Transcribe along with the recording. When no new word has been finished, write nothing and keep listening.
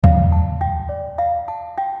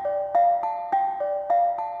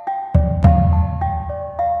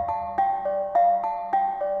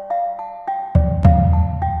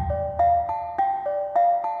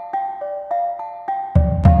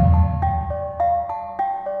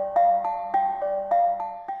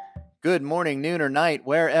Good morning, noon, or night,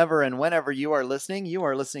 wherever and whenever you are listening. You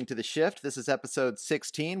are listening to The Shift. This is episode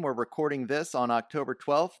 16. We're recording this on October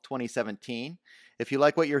 12th, 2017. If you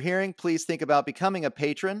like what you're hearing, please think about becoming a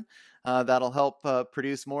patron. That'll help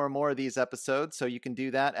produce more and more of these episodes. So you can do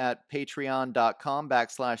that at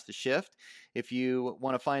patreon.com/The Shift. If you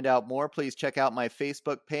want to find out more, please check out my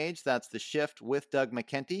Facebook page. That's The Shift with Doug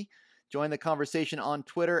McKenty. Join the conversation on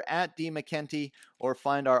Twitter at DMcKenty, or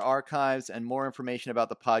find our archives and more information about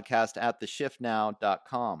the podcast at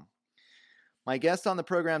theshiftnow.com. My guest on the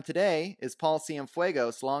program today is Paul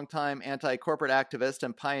Cienfuegos, longtime anti-corporate activist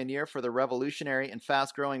and pioneer for the revolutionary and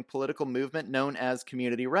fast-growing political movement known as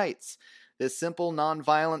community rights. This simple,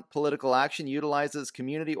 nonviolent political action utilizes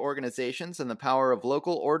community organizations and the power of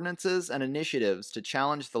local ordinances and initiatives to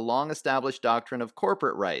challenge the long-established doctrine of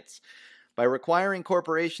corporate rights. By requiring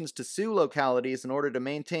corporations to sue localities in order to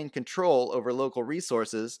maintain control over local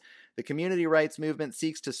resources, the community rights movement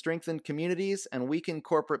seeks to strengthen communities and weaken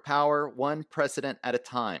corporate power one precedent at a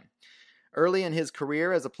time. Early in his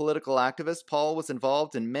career as a political activist, Paul was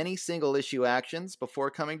involved in many single-issue actions before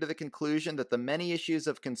coming to the conclusion that the many issues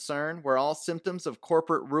of concern were all symptoms of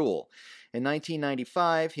corporate rule. In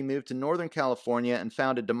 1995, he moved to Northern California and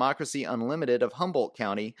founded Democracy Unlimited of Humboldt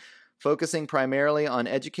County, focusing primarily on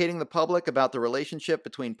educating the public about the relationship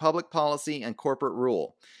between public policy and corporate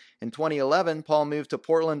rule. In 2011, Paul moved to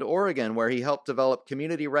Portland, Oregon, where he helped develop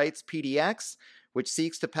Community Rights PDX, which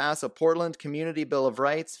seeks to pass a Portland Community Bill of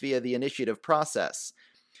Rights via the initiative process.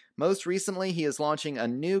 Most recently, he is launching a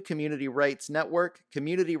new community rights network,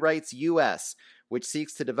 Community Rights US, which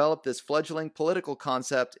seeks to develop this fledgling political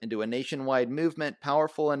concept into a nationwide movement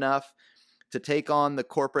powerful enough to take on the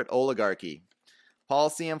corporate oligarchy. Paul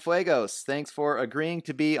Cienfuegos, thanks for agreeing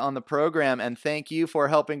to be on the program, and thank you for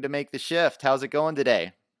helping to make the shift. How's it going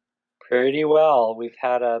today? Pretty well. We've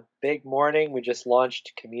had a big morning. We just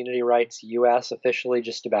launched Community Rights US officially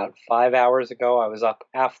just about 5 hours ago. I was up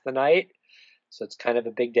half the night, so it's kind of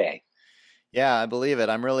a big day. Yeah, I believe it.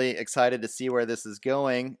 I'm really excited to see where this is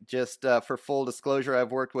going. Just for full disclosure,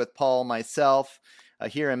 I've worked with Paul myself.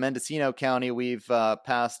 Here in Mendocino County, we've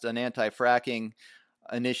passed an anti-fracking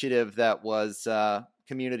initiative that was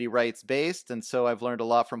community rights based, and so I've learned a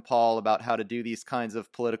lot from Paul about how to do these kinds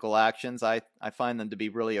of political actions. I find them to be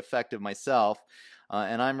really effective myself,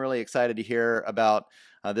 and I'm really excited to hear about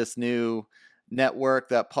this new network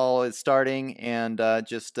that Paul is starting, and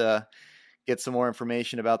just get some more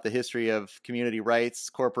information about the history of community rights,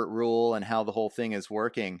 corporate rule, and how the whole thing is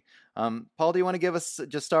working. Paul, do you want to give us,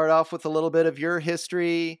 just start off with a little bit of your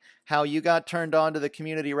history, how you got turned on to the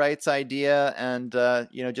community rights idea, and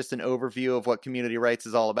just an overview of what community rights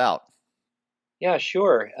is all about? Yeah,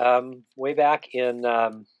 sure. Way back in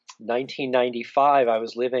 1995, I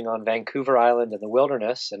was living on Vancouver Island in the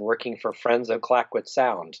wilderness and working for Friends of Clayoquot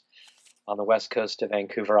Sound on the west coast of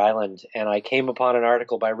Vancouver Island. And I came upon an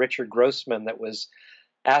article by Richard Grossman that was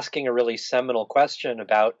asking a really seminal question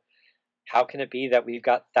about how can it be that we've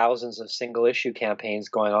got thousands of single-issue campaigns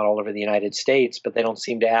going on all over the United States, but they don't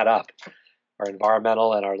seem to add up? Our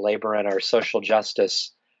environmental and our labor and our social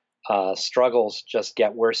justice struggles just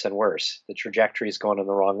get worse and worse. The trajectory is going in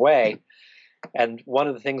the wrong way. And one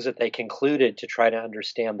of the things that they concluded to try to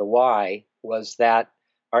understand the why was that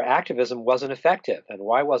our activism wasn't effective. And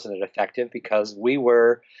why wasn't it effective? Because we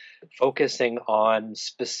were focusing on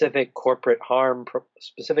specific corporate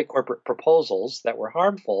proposals that were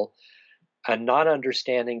harmful, and not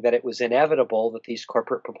understanding that it was inevitable that these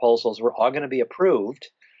corporate proposals were all going to be approved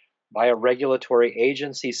by a regulatory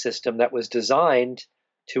agency system that was designed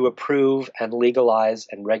to approve and legalize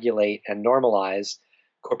and regulate and normalize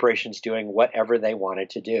corporations doing whatever they wanted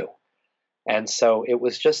to do. And so it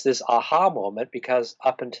was just this aha moment, because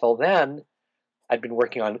up until then, I'd been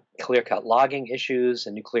working on clear-cut logging issues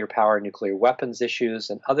and nuclear power, nuclear weapons issues,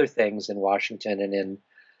 and other things in Washington and in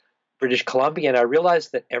British Columbia. And I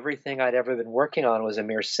realized that everything I'd ever been working on was a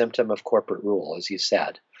mere symptom of corporate rule, as you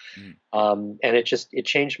said. And it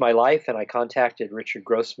changed my life. And I contacted Richard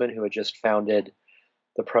Grossman, who had just founded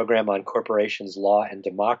the program on corporations, law, and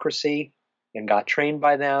democracy, and got trained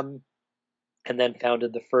by them, and then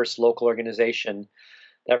founded the first local organization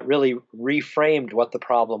that really reframed what the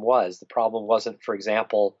problem was. The problem wasn't, for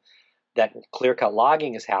example, that clear-cut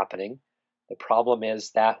logging is happening. The problem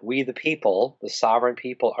is that we, the people, the sovereign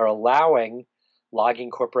people, are allowing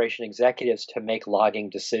logging corporation executives to make logging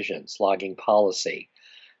decisions, logging policy,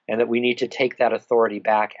 and that we need to take that authority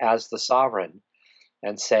back as the sovereign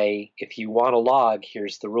and say, if you want to log,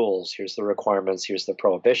 here's the rules, here's the requirements, here's the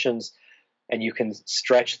prohibitions, and you can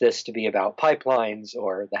stretch this to be about pipelines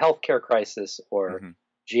or the healthcare crisis or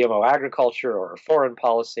GMO agriculture or foreign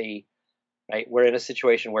policy, right? We're in a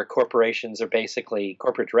situation where corporations are basically,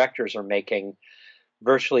 corporate directors are making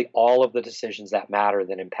virtually all of the decisions that matter,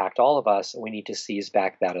 that impact all of us, and we need to seize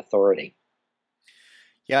back that authority.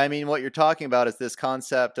 Yeah, I mean, what you're talking about is this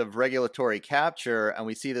concept of regulatory capture, and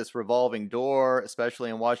we see this revolving door, especially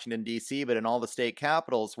in Washington, D.C., but in all the state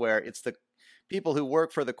capitals, where it's the people who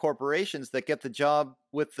work for the corporations that get the job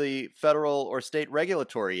with the federal or state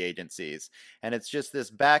regulatory agencies. And it's just this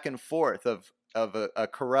back and forth of a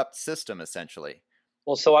corrupt system, essentially.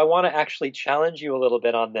 Well, so I want to actually challenge you a little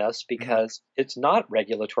bit on this Mm-hmm. because it's not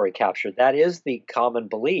regulatory capture. That is the common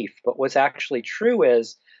belief. But what's actually true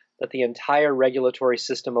is that the entire regulatory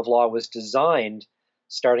system of law was designed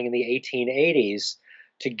starting in the 1880s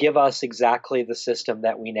to give us exactly the system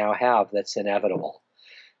that we now have that's inevitable.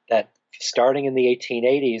 That starting in the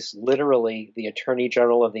 1880s, literally the Attorney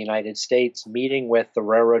General of the United States meeting with the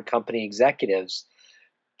railroad company executives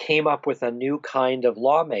came up with a new kind of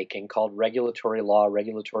lawmaking called regulatory law,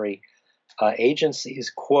 regulatory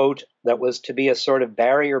agencies, quote, that was to be a sort of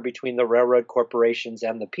barrier between the railroad corporations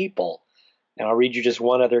and the people. And I'll read you just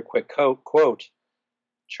one other quick quote.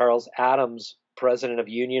 Charles Adams, president of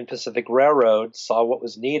Union Pacific Railroad, saw what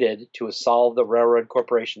was needed to solve the railroad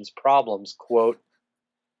corporation's problems. Quote,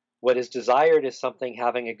 what is desired is something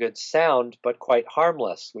having a good sound, but quite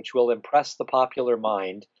harmless, which will impress the popular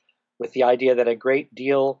mind with the idea that a great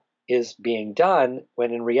deal is being done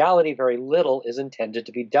when in reality very little is intended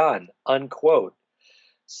to be done, unquote,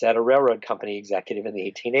 said a railroad company executive in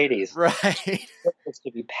the 1880s. Right. It was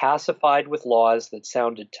to be pacified with laws that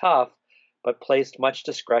sounded tough, but placed much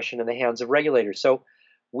discretion in the hands of regulators. So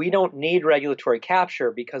we don't need regulatory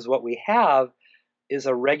capture because what we have is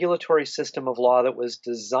a regulatory system of law that was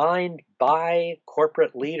designed by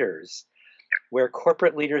corporate leaders, where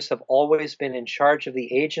corporate leaders have always been in charge of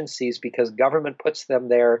the agencies because government puts them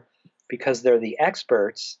there because they're the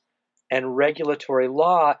experts, and regulatory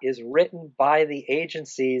law is written by the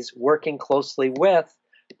agencies working closely with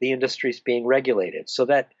the industries being regulated. So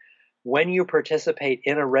that when you participate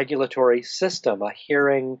in a regulatory system, a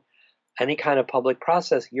hearing, any kind of public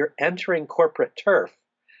process, you're entering corporate turf.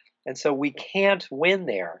 And so we can't win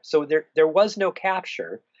there. So there was no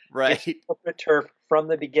capture. It's Right. corporate turf from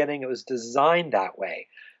the beginning. It was designed that way.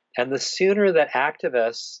 And the sooner that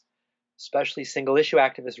activists, especially single issue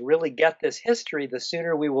activists, really get this history, the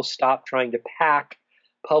sooner we will stop trying to pack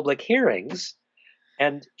public hearings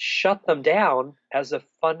and shut them down as a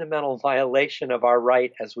fundamental violation of our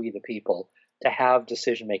right as we the people to have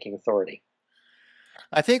decision making authority.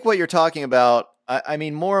 I think what you're talking about, I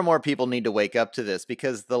mean, more and more people need to wake up to this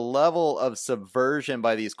because the level of subversion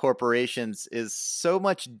by these corporations is so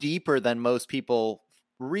much deeper than most people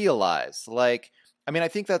realize. Like, I mean, I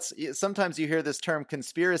think that's sometimes you hear this term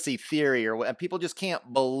conspiracy theory, and people just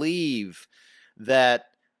can't believe that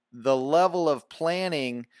the level of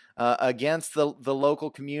planning against the local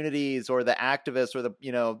communities or the activists or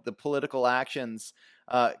the political actions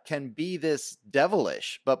can be this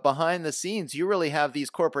devilish. But behind the scenes, you really have these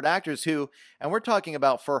corporate actors who, and we're talking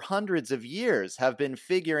about for hundreds of years, have been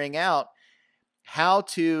figuring out how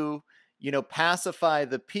to, pacify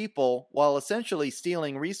the people while essentially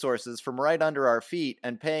stealing resources from right under our feet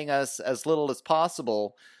and paying us as little as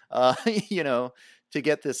possible, to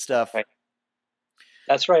get this stuff. Right.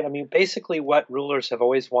 That's right. I mean, basically, what rulers have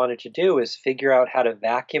always wanted to do is figure out how to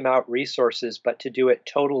vacuum out resources, but to do it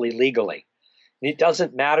totally legally. And it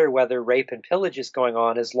doesn't matter whether rape and pillage is going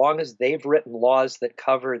on, as long as they've written laws that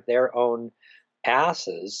cover their own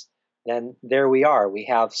asses, then there we are. We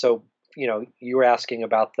have, so, you were asking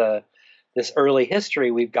about this early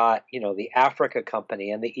history. We've got, the Africa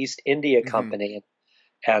Company and the East India Mm-hmm. Company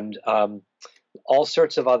and all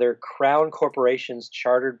sorts of other crown corporations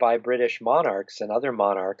chartered by British monarchs and other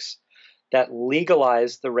monarchs that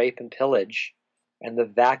legalized the rape and pillage and the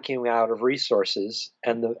vacuum out of resources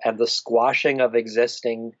and the squashing of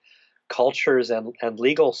existing cultures and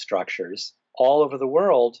legal structures all over the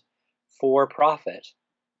world for profit.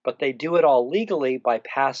 But they do it all legally by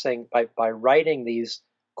writing these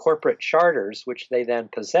corporate charters, which they then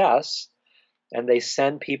possess, and they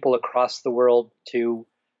send people across the world to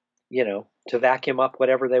vacuum up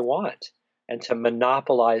whatever they want and to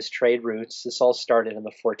monopolize trade routes. This all started in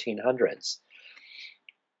the 1400s.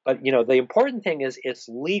 But the important thing is it's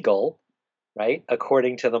legal, right,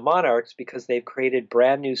 according to the monarchs, because they've created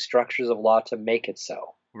brand new structures of law to make it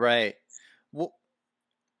so. Right. Well,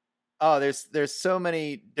 oh, there's so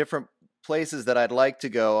many different places that I'd like to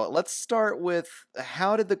go. Let's start with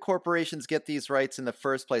how did the corporations get these rights in the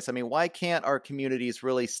first place? I mean, why can't our communities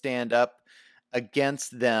really stand up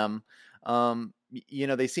against them?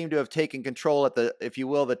 they seem to have taken control at the, if you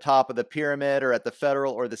will, the top of the pyramid, or at the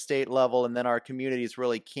federal or the state level, and then our communities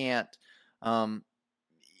really can't. Um,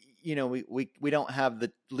 we don't have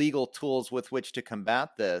the legal tools with which to combat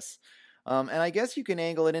this. And I guess you can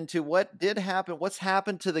angle it into what did happen, what's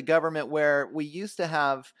happened to the government, where we used to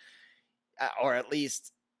have, or at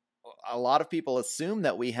least a lot of people assume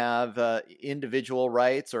that we have individual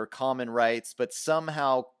rights or common rights, but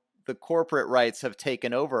somehow the corporate rights have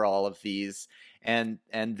taken over all of these, and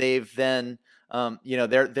they've then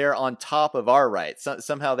they're on top of our rights.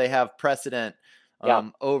 Somehow they have precedent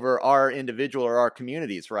over our individual or our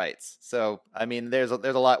community's rights. So I mean, there's a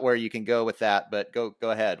lot where you can go with that, but go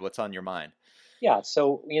ahead. What's on your mind? Yeah,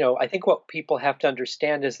 so I think what people have to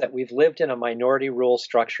understand is that we've lived in a minority rule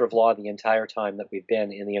structure of law the entire time that we've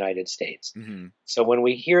been in the United States. Mm-hmm. So when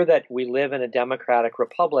we hear that we live in a democratic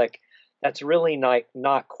republic, that's really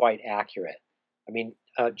not quite accurate. I mean,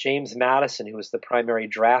 James Madison, who was the primary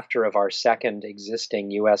drafter of our second existing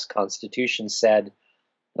U.S. Constitution, said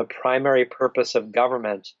the primary purpose of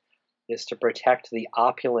government is to protect the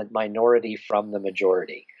opulent minority from the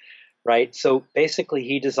majority. Right? So basically,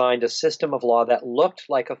 he designed a system of law that looked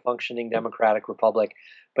like a functioning democratic republic,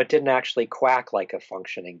 but didn't actually quack like a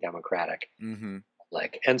functioning democratic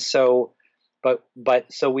republic. And so,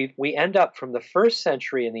 so we end up from the first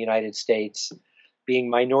century in the United States being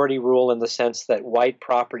minority rule in the sense that white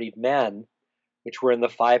propertied men, which were in the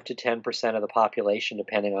 5 to 10% of the population,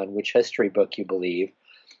 depending on which history book you believe,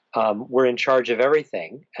 were in charge of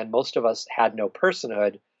everything, and most of us had no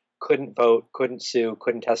personhood. Couldn't vote, couldn't sue,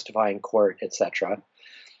 couldn't testify in court, etc.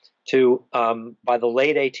 To by the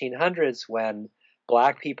late 1800s, when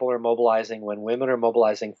Black people are mobilizing, when women are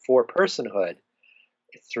mobilizing for personhood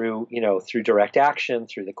through direct action,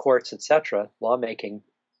 through the courts, etc., lawmaking.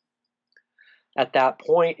 At that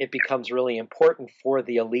point, it becomes really important for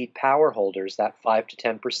the elite power holders, that 5 to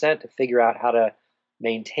 10%, to figure out how to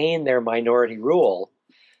maintain their minority rule.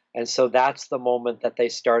 And so that's the moment that they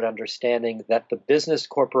start understanding that the business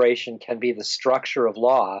corporation can be the structure of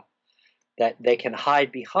law that they can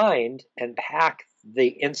hide behind and pack the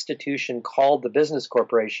institution called the business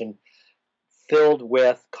corporation filled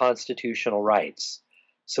with constitutional rights.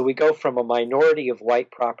 So we go from a minority of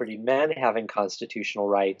white property men having constitutional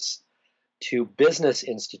rights to business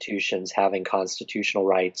institutions having constitutional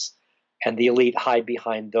rights, and the elite hide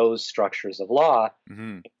behind those structures of law.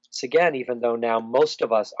 Mm-hmm. So again, even though now most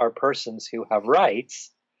of us are persons who have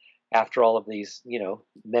rights, after all of these,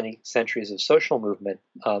 many centuries of social movement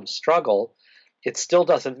struggle, it still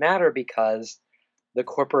doesn't matter because the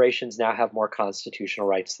corporations now have more constitutional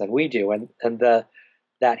rights than we do, and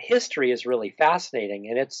that history is really fascinating,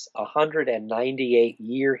 and it's a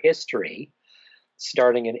 198-year history,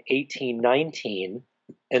 starting in 1819,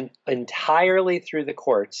 and entirely through the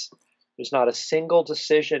courts. There's not a single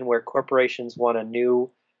decision where corporations won a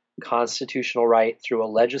new constitutional right through a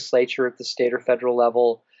legislature at the state or federal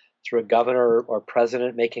level, through a governor or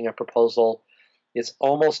president making a proposal. It's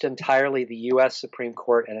almost entirely the U.S. Supreme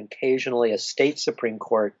Court and occasionally a state Supreme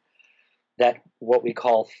Court that what we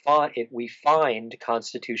call we find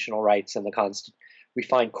constitutional rights in we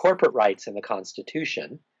find corporate rights in the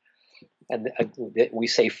Constitution. And we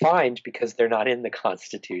say find because they're not in the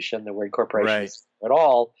Constitution. The word corporation is at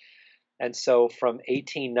all. And so from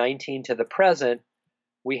 1819 to the present,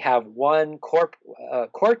 we have one court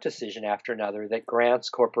decision after another that grants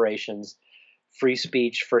corporations free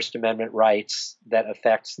speech, First Amendment rights that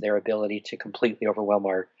affects their ability to completely overwhelm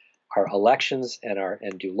our elections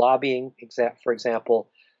and do lobbying. For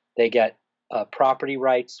example, they get property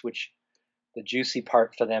rights, which the juicy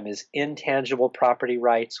part for them is intangible property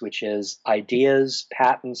rights, which is ideas,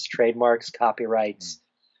 patents, trademarks, copyrights,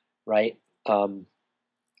 right?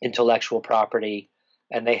 Intellectual property.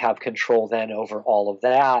 And they have control then over all of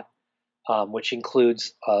that, which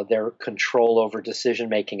includes their control over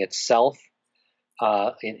decision-making itself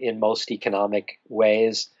in most economic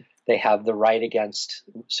ways. They have the right against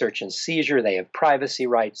search and seizure. They have privacy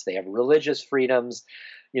rights. They have religious freedoms,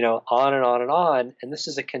 on and on and on. And this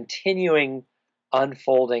is a continuing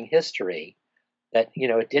unfolding history that,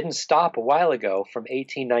 it didn't stop a while ago. From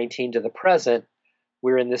 1819 to the present,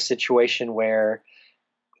 we're in this situation where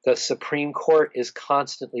the Supreme Court is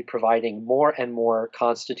constantly providing more and more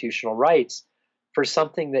constitutional rights for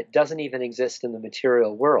something that doesn't even exist in the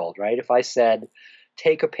material world, right? If I said,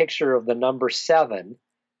 take a picture of the number 7,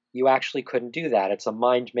 you actually couldn't do that. It's a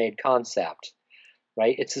mind-made concept,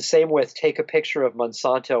 right? It's the same with take a picture of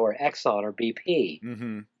Monsanto or Exxon or BP.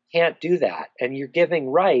 Mm-hmm. Can't do that. And you're giving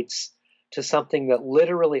rights to something that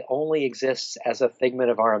literally only exists as a figment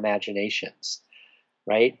of our imaginations.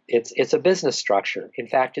 right? It's a business structure. In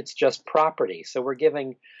fact, it's just property. So we're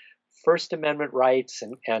giving First Amendment rights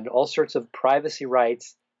and all sorts of privacy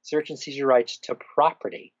rights, search and seizure rights to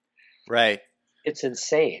property. Right. It's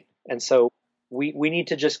insane. And so we need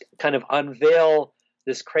to just kind of unveil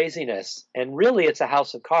this craziness. And really, it's a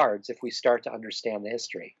house of cards if we start to understand the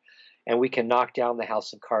history. And we can knock down the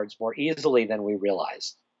house of cards more easily than we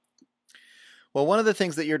realize. Well, one of the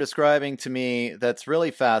things that you're describing to me that's really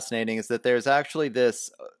fascinating is that there's actually this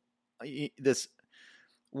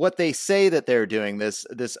what they say that they're doing,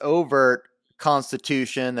 this overt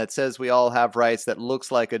constitution that says we all have rights that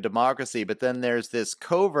looks like a democracy, but then there's this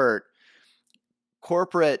covert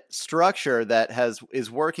corporate structure that is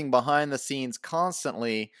working behind the scenes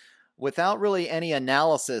constantly without really any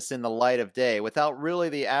analysis in the light of day, without really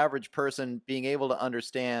the average person being able to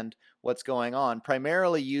understand what's going on,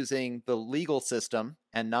 primarily using the legal system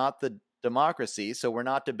and not the democracy. So we're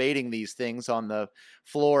not debating these things on the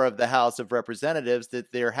floor of the House of Representatives,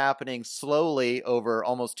 that they're happening slowly over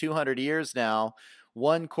almost 200 years now,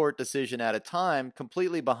 one court decision at a time,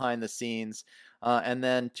 completely behind the scenes. And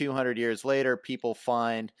then 200 years later, people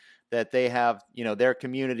find that they have, their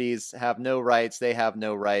communities have no rights, they have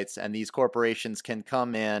no rights, and these corporations can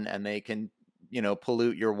come in and they can,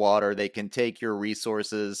 pollute your water, they can take your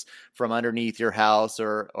resources from underneath your house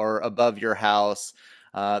or above your house.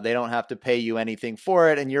 They don't have to pay you anything for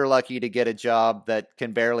it, and you're lucky to get a job that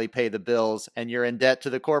can barely pay the bills, and you're in debt to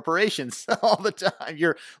the corporations all the time.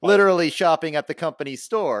 You're literally shopping at the company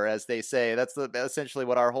store, as they say. That's essentially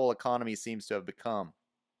what our whole economy seems to have become.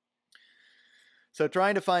 So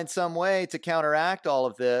trying to find some way to counteract all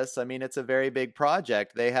of this, I mean, it's a very big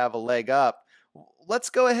project. They have a leg up. Let's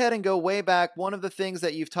go ahead and go way back. One of the things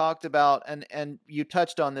that you've talked about, and you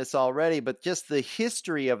touched on this already, but just the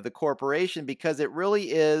history of the corporation, because it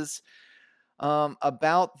really is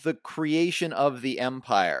about the creation of the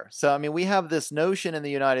empire. So, I mean, we have this notion in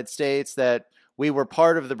the United States that we were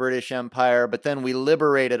part of the British Empire, but then we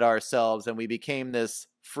liberated ourselves and we became this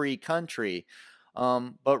free country.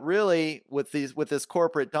 But really, with this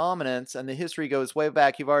corporate dominance, and the history goes way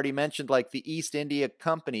back, you've already mentioned like the East India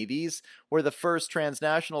Company. These were the first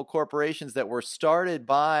transnational corporations that were started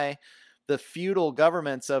by the feudal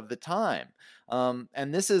governments of the time.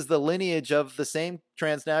 And this is the lineage of the same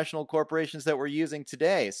transnational corporations that we're using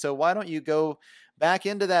today. So why don't you go back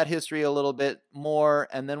into that history a little bit more,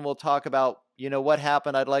 and then we'll talk about what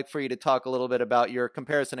happened. I'd like for you to talk a little bit about your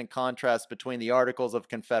comparison and contrast between the Articles of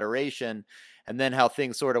Confederation and then how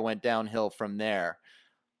things sort of went downhill from there.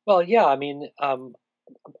 Well, yeah, I've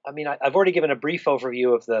already given a brief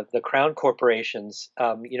overview of the crown corporations.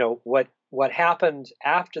 What happened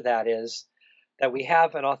after that is that we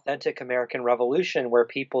have an authentic American Revolution where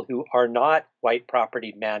people who are not white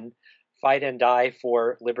property men fight and die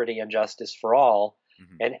for liberty and justice for all.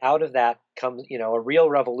 Mm-hmm. And out of that comes, a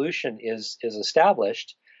real revolution is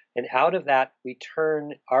established. And out of that, we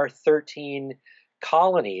turn our 13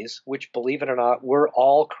 colonies, which, believe it or not, were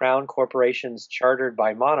all crown corporations chartered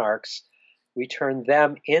by monarchs. We turn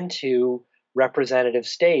them into representative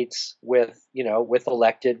states with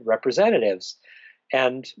elected representatives.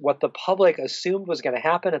 And what the public assumed was going to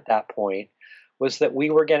happen at that point was that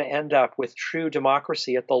we were going to end up with true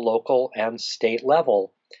democracy at the local and state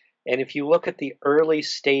level. And if you look at the early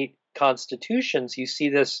state constitutions, you see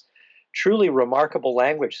this truly remarkable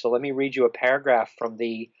language. So let me read you a paragraph from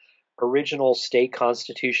the original state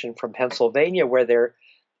constitution from Pennsylvania, where they're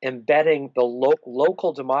embedding the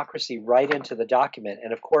local democracy right into the document.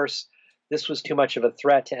 And of course, this was too much of a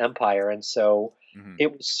threat to empire. And so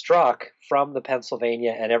it was struck from the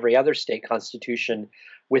Pennsylvania and every other state constitution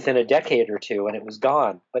within a decade or two, and it was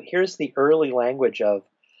gone. But here's the early language of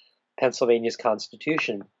Pennsylvania's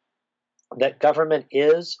constitution: that government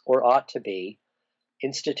is or ought to be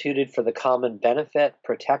instituted for the common benefit,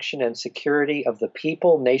 protection, and security of the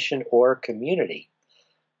people, nation, or community,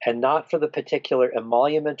 and not for the particular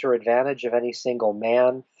emolument or advantage of any single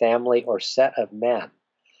man, family, or set of men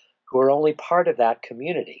who are only part of that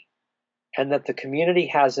community, and that the community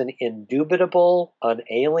has an indubitable,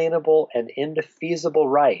 unalienable, and indefeasible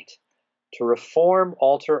right to reform,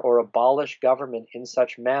 alter, or abolish government in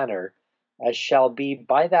such manner as shall be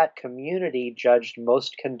by that community judged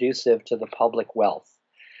most conducive to the public wealth.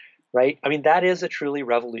 Right? I mean, that is a truly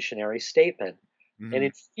revolutionary statement. Mm-hmm.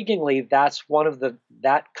 And intriguingly, that's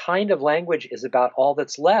that kind of language is about all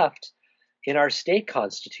that's left in our state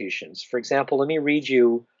constitutions. For example, let me read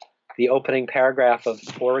you the opening paragraph of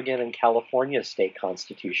Oregon and California state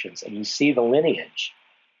constitutions, and you see the lineage.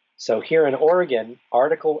 So here in Oregon,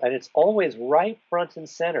 and it's always right front and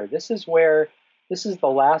center. This is where This is the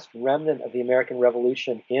last remnant of the American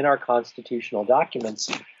Revolution in our constitutional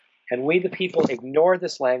documents, and we, the people, ignore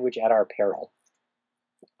this language at our peril.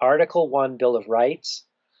 Article 1, Bill of Rights,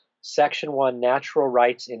 Section 1, Natural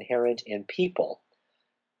Rights Inherent in People.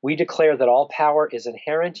 We declare that all power is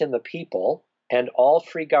inherent in the people, and all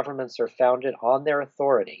free governments are founded on their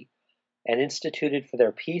authority and instituted for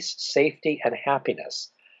their peace, safety, and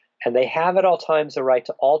happiness. And they have at all times the right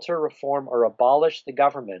to alter, reform, or abolish the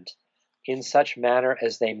government in such manner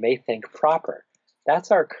as they may think proper.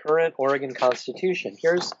 That's our current Oregon Constitution.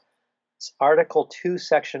 Here's Article 2,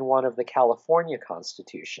 Section 1 of the California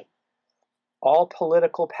Constitution. All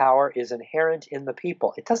political power is inherent in the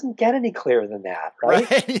people. It doesn't get any clearer than that, right?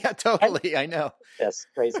 Right. Yeah, totally. I know. This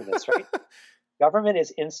craziness, right? Government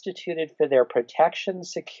is instituted for their protection,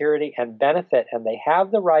 security, and benefit, and they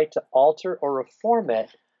have the right to alter or reform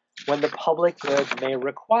it when the public good may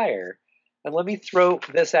require. And let me throw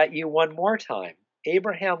this at you one more time.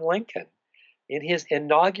 Abraham Lincoln, in his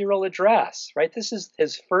inaugural address, right? This is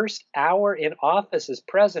his first hour in office as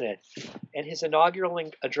president, and his inaugural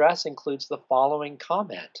address includes the following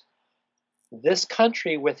comment. This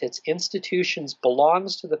country with its institutions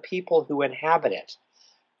belongs to the people who inhabit it.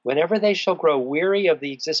 Whenever they shall grow weary of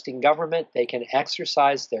the existing government, they can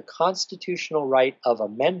exercise their constitutional right of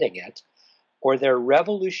amending it, or their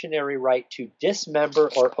revolutionary right to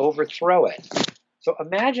dismember or overthrow it. So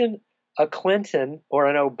imagine a Clinton or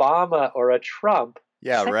an Obama or a Trump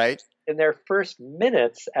right. in their first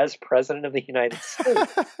minutes as president of the United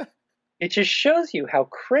States. It just shows you how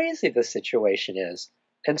crazy the situation is.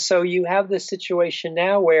 And so you have this situation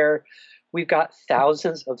now where we've got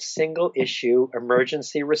thousands of single issue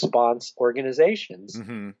emergency response organizations,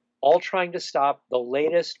 all trying to stop the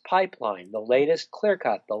latest pipeline, the latest clear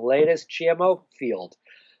cut, the latest GMO field,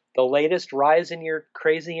 the latest rise in your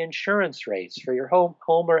crazy insurance rates for your home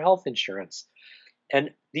or health insurance.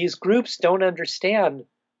 And these groups don't understand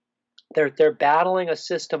they're battling a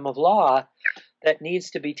system of law that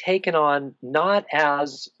needs to be taken on not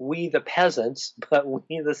as we the peasants, but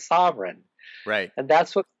we the sovereign. Right. And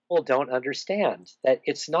that's what people don't understand, that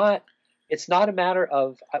it's not a matter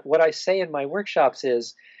of what I say in my workshops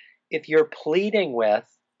is if you're pleading with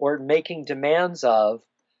or making demands of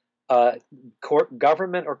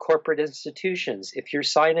government or corporate institutions, if you're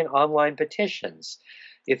signing online petitions,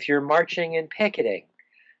 if you're marching and picketing,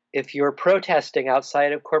 if you're protesting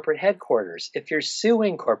outside of corporate headquarters, if you're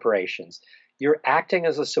suing corporations, you're acting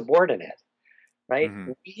as a subordinate, right?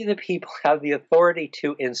 We, the people, have the authority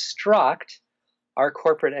to instruct our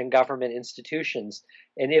corporate and government institutions.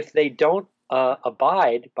 And if they don't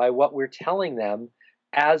abide by what we're telling them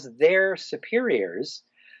as their superiors,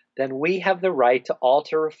 then we have the right to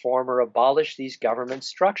alter, reform, or abolish these government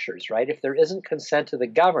structures, right? If there isn't consent of the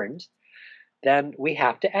governed, then we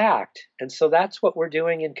have to act. And so that's what we're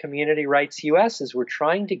doing in Community Rights US is we're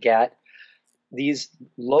trying to get these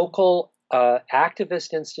local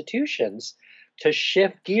activist institutions to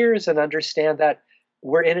shift gears and understand that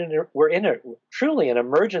we're in a truly an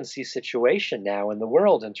emergency situation now in the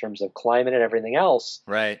world in terms of climate and everything else.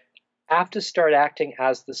 Right. Have to start acting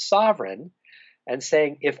as the sovereign and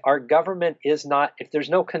saying if our government is not, if there's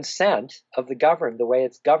no consent of the governed the way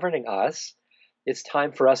it's governing us, it's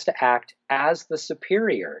time for us to act as the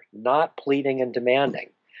superior, not pleading and demanding.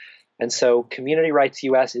 And so Community Rights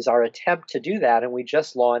US is our attempt to do that. And we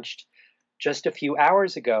just launched just a few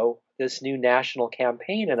hours ago this new national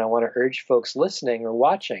campaign. And I want to urge folks listening or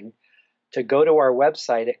watching to go to our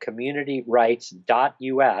website at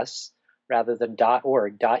communityrights.us rather than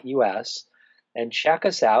 .org.us and check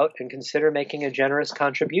us out and consider making a generous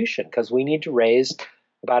contribution because we need to raise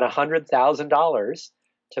about $100,000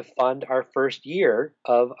 to fund our first year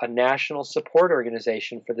of a national support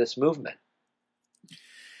organization for this movement.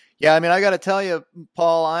 Yeah, I mean, I got to tell you,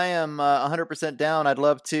 Paul, I am 100% down. I'd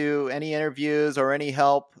love to, any interviews or any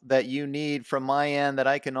help that you need from my end that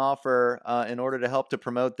I can offer in order to help to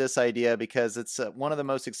promote this idea, because it's one of the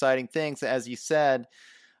most exciting things. As you said,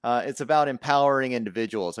 it's about empowering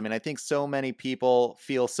individuals. I mean, I think so many people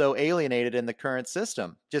feel so alienated in the current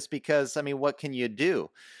system just because, I mean, what can you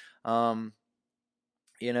do?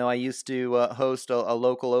 You know, I used to host a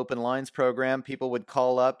local open lines program. People would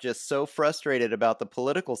call up just so frustrated about the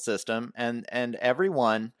political system, and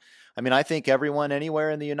everyone, I mean, I think everyone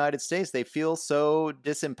anywhere in the United States, they feel so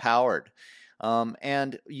disempowered.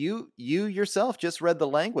 And you yourself just read the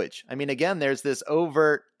language. I mean, again, there's this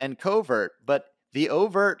overt and covert, but the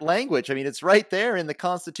overt language. I mean, it's right there in the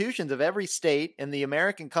constitutions of every state. In the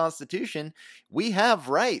American Constitution, we have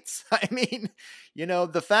rights. I mean,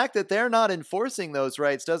 the fact that they're not enforcing those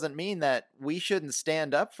rights doesn't mean that we shouldn't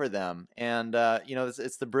stand up for them. And,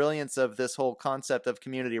 it's the brilliance of this whole concept of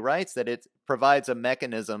community rights that it provides a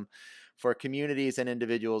mechanism for communities and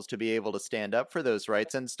individuals to be able to stand up for those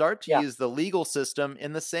rights and start to use the legal system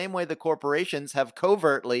in the same way the corporations have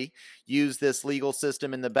covertly used this legal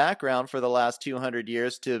system in the background for the last 200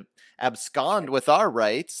 years to abscond with our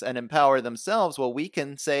rights and empower themselves. Well, we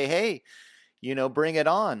can say, hey, bring it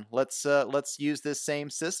on. Let's use this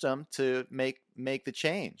same system to make the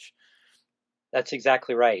change. That's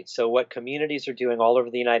exactly right. So what communities are doing all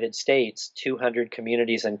over the United States, 200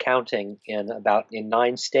 communities and counting in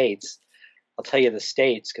 9 states. I'll tell you the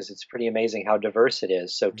states because it's pretty amazing how diverse it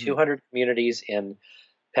is. So 200 communities in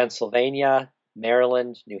Pennsylvania,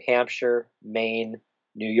 Maryland, New Hampshire, Maine,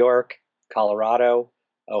 New York, Colorado,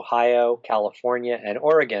 Ohio, California, and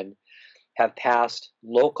Oregon have passed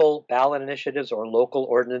local ballot initiatives or local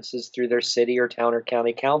ordinances through their city or town or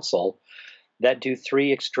county council that do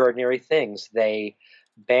 3 extraordinary things. They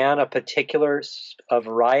ban a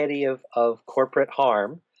variety of corporate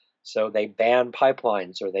harm. So they ban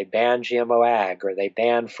pipelines, or they ban GMO ag, or they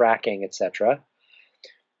ban fracking, etc.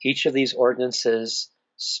 Each of these ordinances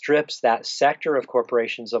strips that sector of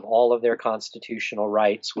corporations of all of their constitutional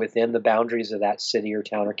rights within the boundaries of that city or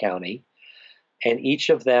town or county. And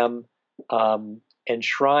each of them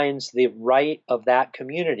enshrines the right of that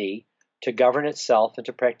community to govern itself and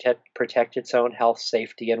to protect its own health,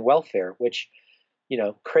 safety, and welfare, which,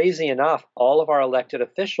 crazy enough, all of our elected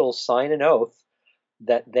officials sign an oath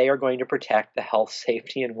that they are going to protect the health,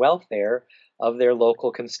 safety, and welfare of their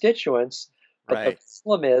local constituents. But the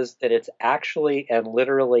problem is that it's actually and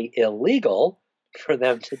literally illegal for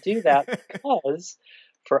them to do that because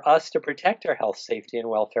for us to protect our health, safety, and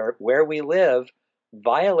welfare where we live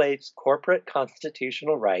violates corporate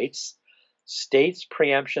constitutional rights, states'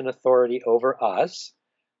 preemption authority over us,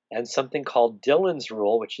 and something called Dillon's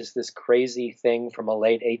Rule, which is this crazy thing from a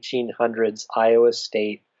late 1800s Iowa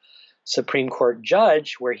State Supreme Court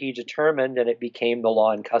judge where he determined, and it became the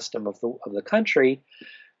law and custom of the country,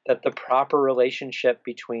 that the proper relationship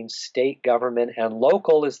between state government and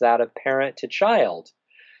local is that of parent to child,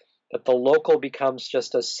 that the local becomes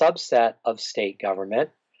just a subset of state government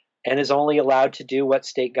and is only allowed to do what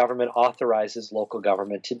state government authorizes local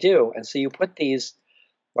government to do. And so you put these,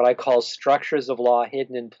 what I call structures of law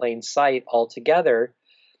hidden in plain sight, all together,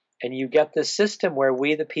 and you get this system where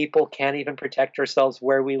we, the people, can't even protect ourselves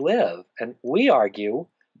where we live. And we argue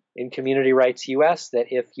in Community Rights US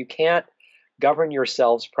that if you can't govern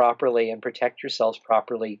yourselves properly and protect yourselves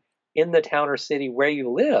properly in the town or city where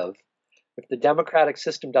you live, if the democratic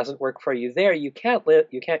system doesn't work for you there, you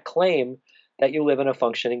can't claim that you live in a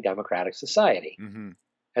functioning democratic society. Mm-hmm.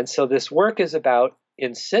 And so this work is about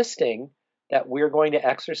insisting that we're going to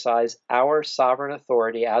exercise our sovereign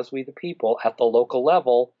authority as we the people at the local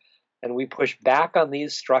level, and we push back on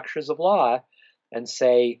these structures of law and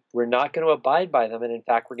say we're not going to abide by them, and in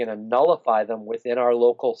fact we're going to nullify them within our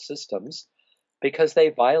local systems because they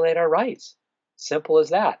violate our rights. Simple as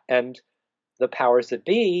that. And the powers that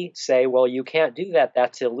be say, well, you can't do that,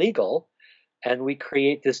 that's illegal. And we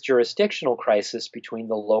create this jurisdictional crisis between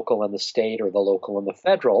the local and the state, or the local and the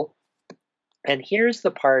federal. And here's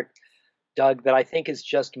the part, Doug, that I think is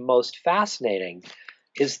just most fascinating,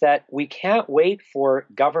 is that we can't wait for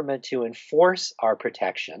government to enforce our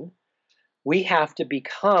protection. We have to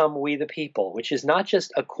become we the people, which is not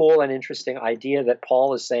just a cool and interesting idea that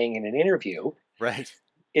Paul is saying in an interview. Right.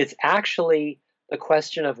 It's actually the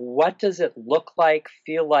question of what does it look like,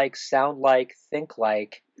 feel like, sound like, think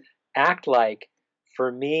like, act like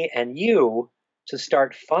for me and you to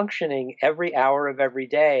start functioning every hour of every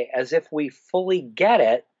day as if we fully get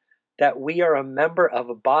it, that we are a member of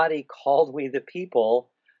a body called we the people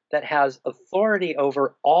that has authority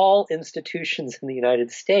over all institutions in the United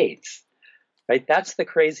States. Right? That's the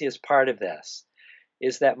craziest part of this,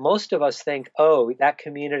 is that most of us think, oh, that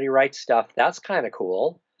community rights stuff, that's kind of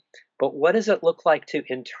cool. But what does it look like to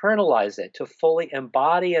internalize it, to fully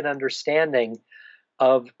embody an understanding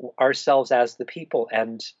of ourselves as the people?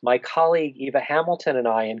 And my colleague Eva Hamilton and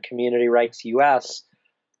I in Community Rights US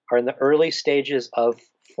are in the early stages of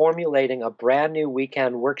formulating a brand new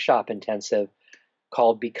weekend workshop intensive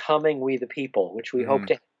called Becoming We the People, which we hope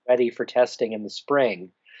to have ready for testing in the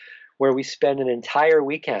spring, where we spend an entire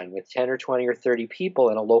weekend with 10 or 20 or 30 people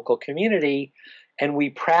in a local community, and we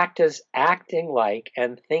practice acting like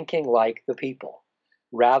and thinking like the people,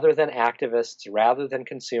 rather than activists, rather than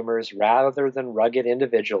consumers, rather than rugged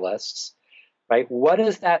individualists. right? What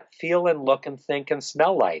does that feel and look and think and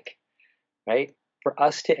smell like, right? For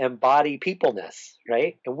us to embody peopleness,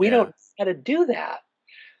 right? And we don't Yeah. know how to do that.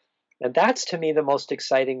 And that's to me the most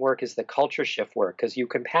exciting work is the culture shift work because you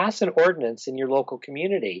can pass an ordinance in your local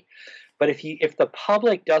community, but if the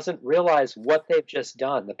public doesn't realize what they've just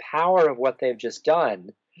done, the power of what they've just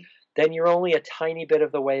done, then you're only a tiny bit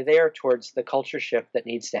of the way there towards the culture shift that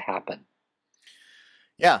needs to happen.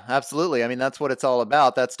 Yeah, absolutely. I mean, that's what it's all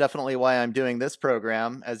about. That's definitely why I'm doing this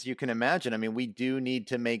program. As you can imagine, I mean, we do need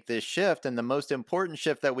to make this shift. And the most important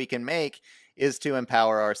shift that we can make is to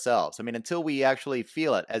empower ourselves. I mean, until we actually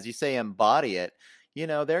feel it, as you say, embody it,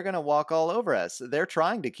 they're going to walk all over us. They're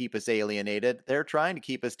trying to keep us alienated. They're trying to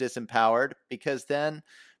keep us disempowered because then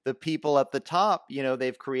the people at the top,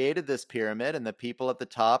 they've created this pyramid and the people at the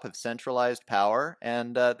top have centralized power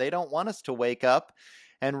and they don't want us to wake up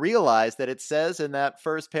and realize that it says in that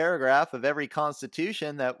first paragraph of every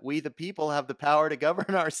constitution that we, the people, have the power to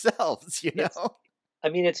govern ourselves, It's, I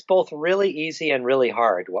mean, it's both really easy and really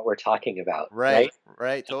hard what we're talking about, Right, right?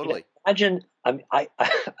 right, I mean, totally. imagine,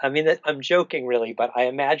 I mean, I'm joking really, but I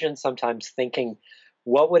imagine sometimes thinking,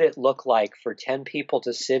 what would it look like for 10 people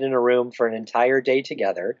to sit in a room for an entire day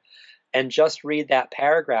together and just read that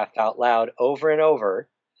paragraph out loud over and over,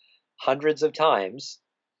 hundreds of times,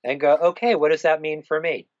 and go, okay, what does that mean for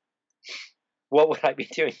me? What would I be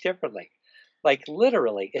doing differently? Like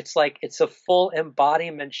literally, it's like it's a full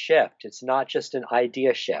embodiment shift. It's not just an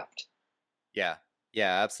idea shift. Yeah,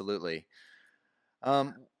 yeah, absolutely.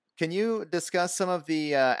 Um, can you discuss some of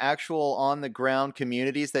the actual on the ground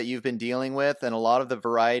communities that you've been dealing with and a lot of the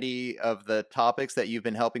variety of the topics that you've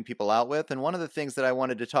been helping people out with? And one of the things that I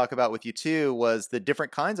wanted to talk about with you too was the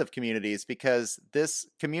different kinds of communities because this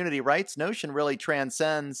community rights notion really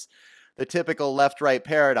transcends the typical left right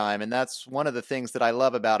paradigm. And that's one of the things that I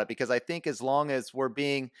love about it because I think as long as we're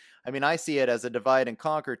being, I mean, I see it as a divide and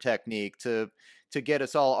conquer technique to get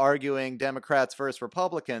us all arguing Democrats versus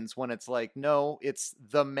Republicans when it's like, no, it's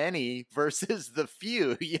the many versus the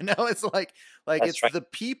few, it's like That's it's right. the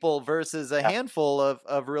people versus a Yeah. handful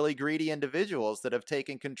of really greedy individuals that have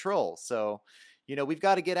taken control. So, we've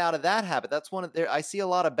got to get out of that habit. That's one of there. I see a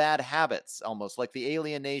lot of bad habits, almost like the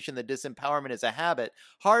alienation, the disempowerment is a habit.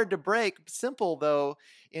 Hard to break, simple though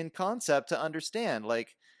in concept to understand.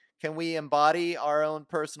 Like, can we embody our own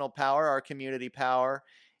personal power, our community power,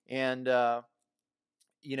 and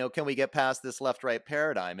can we get past this left right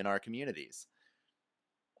paradigm in our communities?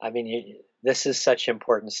 I mean, this is such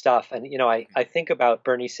important stuff. And, I think about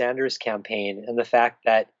Bernie Sanders' campaign and the fact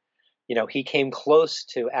that, he came close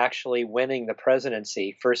to actually winning the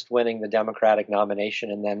presidency, first winning the Democratic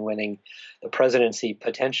nomination and then winning the presidency,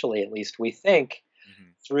 potentially, at least we think,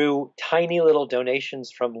 Mm-hmm. through tiny little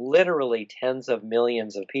donations from literally tens of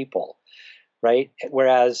millions of people, right?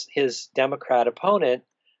 Whereas his Democrat opponent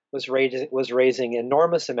was raising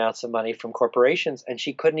enormous amounts of money from corporations, and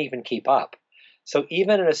she couldn't even keep up. So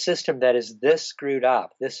even in a system that is this screwed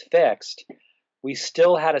up, this fixed, we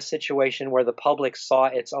still had a situation where the public saw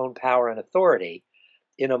its own power and authority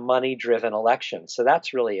in a money-driven election. So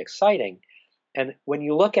that's really exciting. And when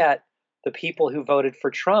you look at the people who voted for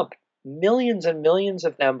Trump, millions and millions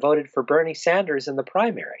of them voted for Bernie Sanders in the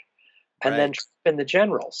primary and then Right. Trump in the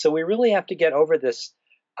general. So we really have to get over this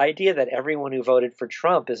idea that everyone who voted for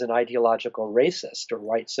Trump is an ideological racist or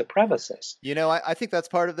white supremacist. I think that's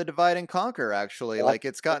part of the divide and conquer, actually. Well, Like,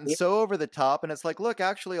 it's gotten so over the top, and it's like, look,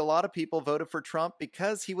 actually, a lot of people voted for Trump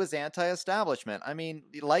because he was anti establishment. I mean,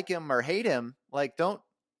 you like him or hate him, like, don't.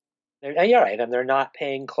 you're right, and they're not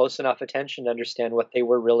paying close enough attention to understand what they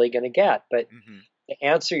were really going to get. But Mhm. to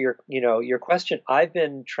answer your question, I've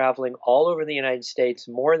been traveling all over the United States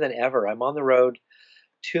more than ever. I'm on the road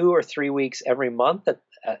 2 or 3 weeks every month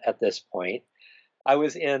at this point. I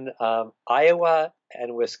was in Iowa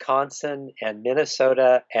and Wisconsin and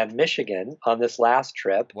Minnesota and Michigan on this last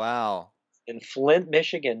trip. Wow. In Flint,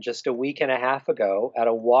 Michigan, just a week and a half ago, at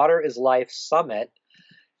a Water is Life summit,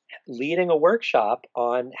 leading a workshop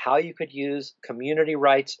on how you could use community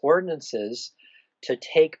rights ordinances to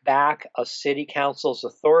take back a city council's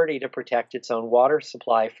authority to protect its own water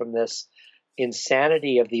supply from this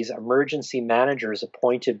insanity of these emergency managers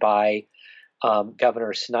appointed by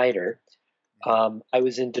Governor Snyder. I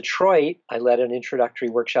was in Detroit. I led an introductory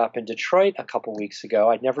workshop in Detroit a couple weeks ago.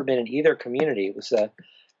 I'd never been in either community. It was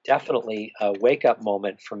definitely a wake-up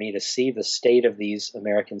moment for me to see the state of these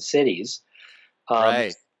American cities.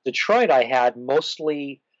 Right. Detroit, I had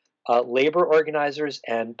mostly labor organizers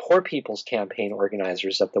and poor people's campaign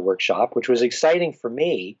organizers at the workshop, which was exciting for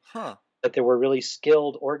me Huh. that there were really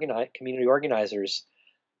skilled community organizers,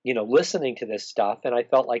 listening to this stuff. And I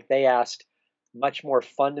felt like they asked much more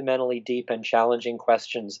fundamentally deep and challenging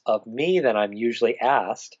questions of me than I'm usually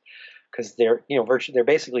asked, because they're, they're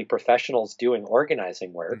basically professionals doing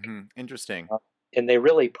organizing work. Interesting. And they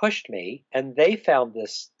really pushed me, and they found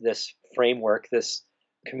this framework, this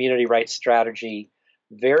community rights strategy,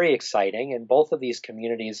 very exciting. And both of these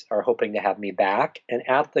communities are hoping to have me back. And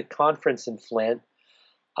at the conference in Flint,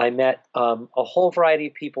 I met a whole variety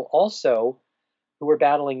of people also who were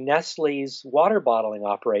battling Nestle's water bottling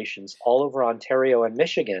operations all over Ontario and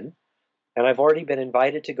Michigan. And I've already been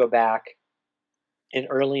invited to go back in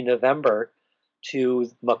early November to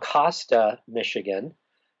Mecosta, Michigan,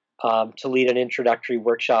 to lead an introductory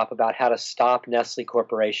workshop about how to stop Nestle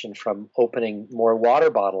Corporation from opening more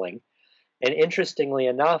water bottling. And interestingly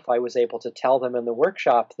enough, I was able to tell them in the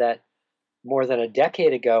workshop that more than a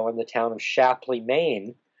decade ago in the town of Shapley,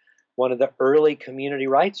 Maine, one of the early community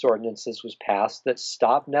rights ordinances was passed that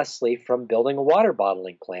stopped Nestle from building a water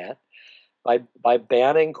bottling plant by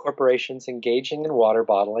banning corporations engaging in water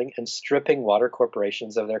bottling and stripping water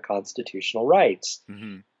corporations of their constitutional rights.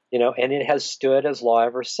 And it has stood as law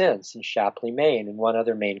ever since in Shapley, Maine, and one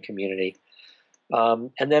other Maine community.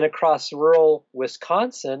 And then across rural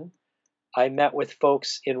Wisconsin, I met with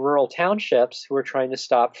folks in rural townships who are trying to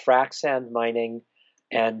stop frac sand mining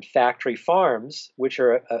and factory farms, which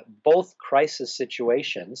are both crisis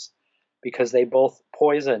situations because they both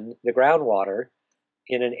poison the groundwater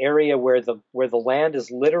in an area where the land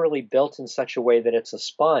is literally built in such a way that it's a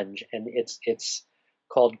sponge, and it's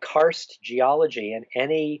called karst geology, and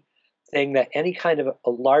any kind of a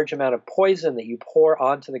large amount of poison that you pour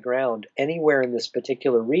onto the ground anywhere in this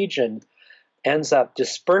particular region ends up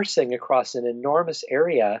dispersing across an enormous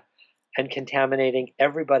area and contaminating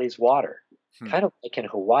everybody's water, kind of like in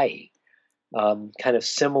Hawaii, kind of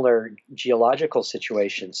similar geological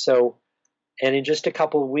situation. So, and in just a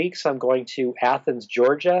couple of weeks, I'm going to Athens,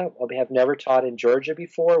 Georgia. I have never taught in Georgia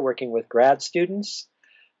before, working with grad students.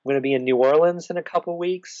 I'm going to be in New Orleans in a couple of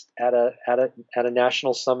weeks at a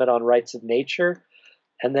national summit on rights of nature,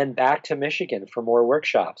 and then back to Michigan for more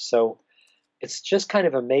workshops. So it's just kind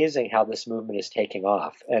of amazing how this movement is taking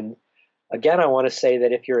off. And again, I want to say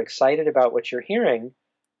that if you're excited about what you're hearing,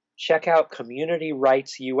 check out Community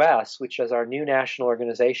Rights US, which is our new national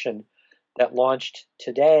organization that launched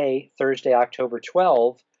today, Thursday, October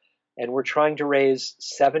 12, and we're trying to raise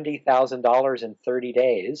 $70,000 in 30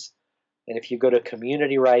 days. And if you go to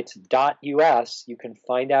communityrights.us, you can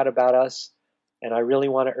find out about us. And I really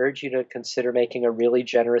want to urge you to consider making a really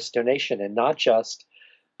generous donation, and not just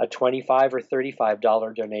a $25 or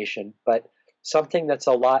 $35 donation, but something that's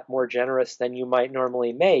a lot more generous than you might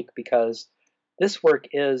normally make, because this work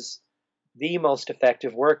is the most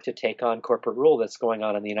effective work to take on corporate rule that's going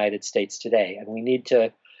on in the United States today. And we need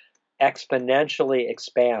to exponentially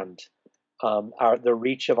expand the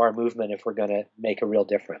reach of our movement if we're going to make a real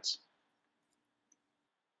difference.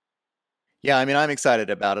 Yeah, I mean, I'm excited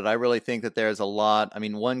about it. I really think that there's a lot. I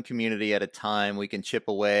mean, one community at a time, we can chip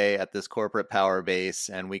away at this corporate power base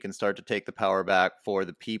and we can start to take the power back for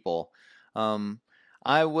the people.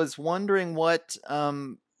 I was wondering what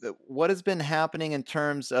has been happening in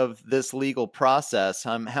terms of this legal process.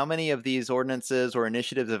 How many of these ordinances or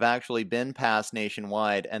initiatives have actually been passed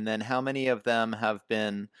nationwide, and then how many of them have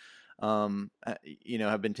been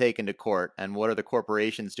taken to court, and what are the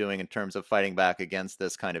corporations doing in terms of fighting back against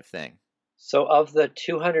this kind of thing? So of the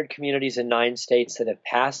 200 communities in 9 states that have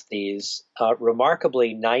passed these,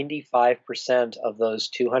 remarkably, 95% of those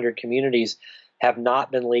 200 communities have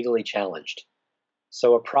not been legally challenged.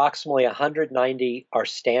 So approximately 190 are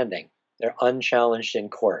standing. They're unchallenged in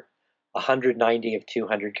court. 190 of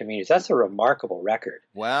 200 communities. That's a remarkable record.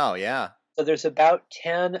 Wow, yeah. So there's about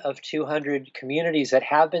 10 of 200 communities that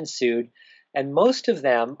have been sued, and most of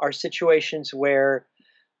them are situations where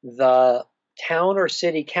the town or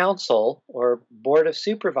city council or board of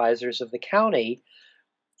supervisors of the county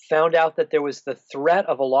found out that there was the threat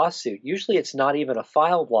of a lawsuit. Usually it's not even a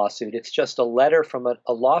filed lawsuit. It's just a letter from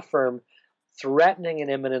a law firm threatening an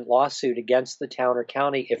imminent lawsuit against the town or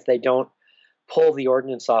county if they don't pull the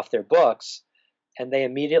ordinance off their books. And they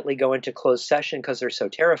immediately go into closed session because they're so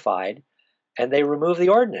terrified, and they remove the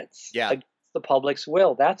ordinance against the public's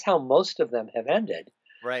will. That's how most of them have ended.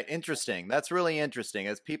 Right. Interesting. That's really interesting,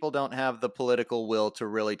 as people don't have the political will to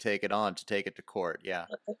really take it on, to take it to court. Yeah.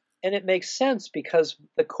 And it makes sense because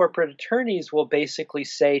the corporate attorneys will basically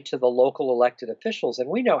say to the local elected officials, and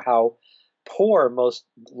we know how poor most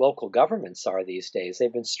local governments are these days.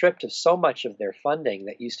 They've been stripped of so much of their funding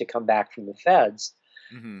that used to come back from the feds.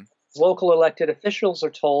 Mm-hmm. Local elected officials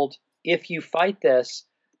are told, if you fight this,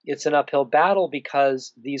 it's an uphill battle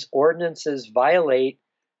because these ordinances violate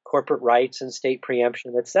corporate rights and state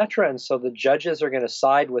preemption, et cetera. And so the judges are going to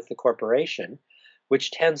side with the corporation,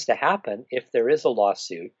 which tends to happen if there is a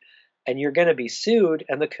lawsuit, and you're going to be sued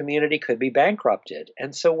and the community could be bankrupted.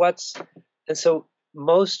 And so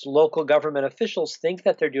most local government officials think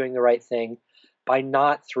that they're doing the right thing by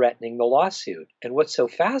not threatening the lawsuit. And what's so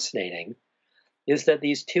fascinating is that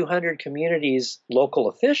these 200 communities, local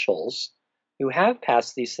officials who have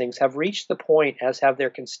passed these things have reached the point, as have their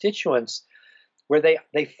constituents, where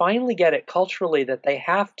they finally get it culturally that they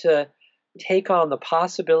have to take on the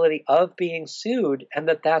possibility of being sued, and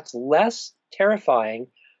that's less terrifying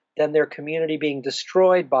than their community being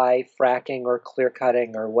destroyed by fracking or clear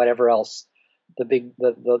cutting or whatever else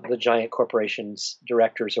the giant corporations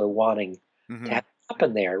directors are wanting to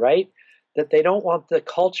happen there, right? That they don't want the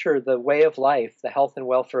culture, the way of life, the health and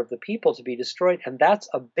welfare of the people to be destroyed, and that's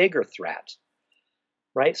a bigger threat,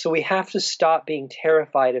 right? So we have to stop being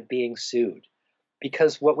terrified of being sued,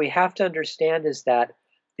 because what we have to understand is that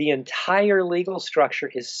the entire legal structure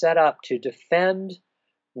is set up to defend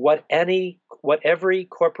what every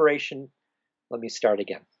corporation. Let me start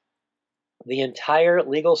again. The entire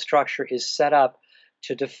legal structure is set up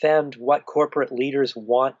to defend what corporate leaders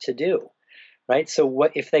want to do, right? So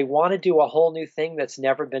what if they want to do a whole new thing that's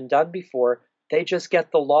never been done before, they just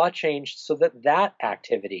get the law changed so that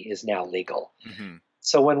activity is now legal. Mm-hmm.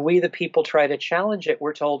 So when we, the people, try to challenge it,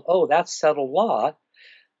 we're told, oh, that's settled law.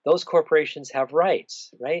 Those corporations have rights,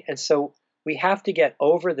 right? And so we have to get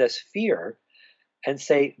over this fear and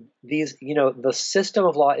say the system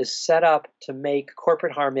of law is set up to make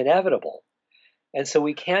corporate harm inevitable. And so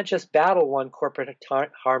we can't just battle one corporate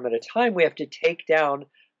harm at a time. We have to take down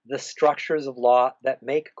the structures of law that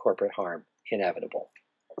make corporate harm inevitable.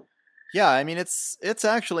 Yeah, I mean, it's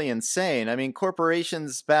actually insane. I mean,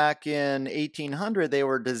 corporations back in 1800, they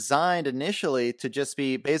were designed initially to just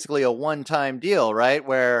be basically a one-time deal, right?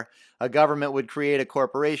 Where a government would create a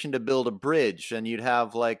corporation to build a bridge, and you'd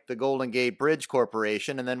have like the Golden Gate Bridge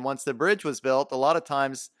Corporation. And then once the bridge was built, a lot of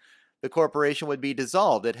times the corporation would be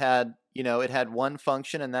dissolved. It had one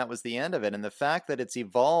function, and that was the end of it. And the fact that it's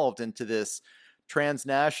evolved into this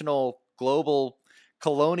transnational, global,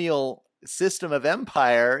 colonial system of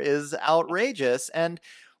empire is outrageous. And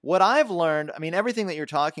what I've learned, I mean, everything that you're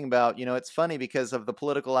talking about, it's funny because of the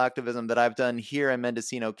political activism that I've done here in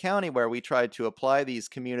Mendocino County, where we tried to apply these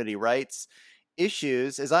community rights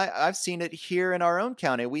issues, is I've seen it here in our own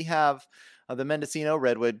county. We have the Mendocino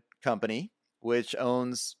Redwood Company, which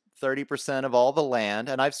owns 30% of all the land.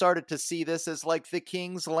 And I've started to see this as like the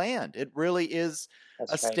king's land. It really is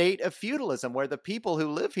state of feudalism where the people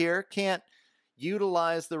who live here can't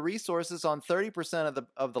utilize the resources on 30%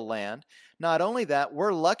 of the land. Not only that,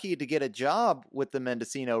 we're lucky to get a job with the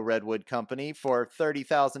Mendocino Redwood Company for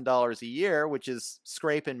 $30,000 a year, which is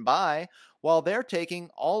scraping by, while they're taking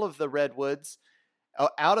all of the redwoods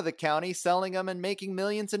out of the county, selling them and making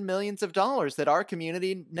millions and millions of dollars that our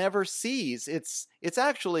community never sees. It's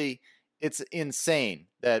insane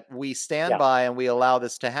that we stand by and we allow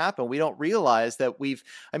this to happen. We don't realize that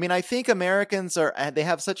I think Americans they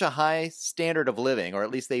have such a high standard of living, or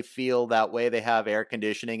at least they feel that way. They have air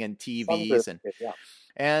conditioning and TVs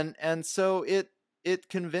and so it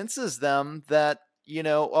convinces them that,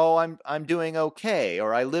 I'm doing okay,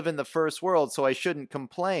 or I live in the first world, so I shouldn't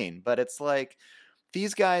complain. But it's like,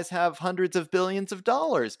 these guys have hundreds of billions of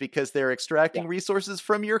dollars because they're extracting resources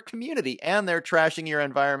from your community, and they're trashing your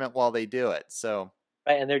environment while they do it. So,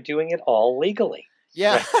 and they're doing it all legally.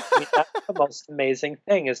 Yeah. Right? I mean, that's the most amazing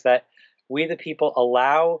thing, is that we, the people,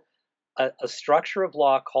 allow a structure of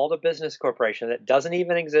law called a business corporation that doesn't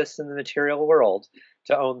even exist in the material world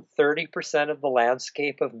to own 30% of the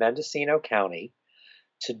landscape of Mendocino County,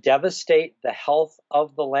 to devastate the health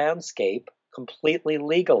of the landscape completely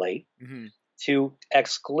legally, to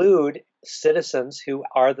exclude citizens who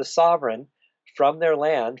are the sovereign from their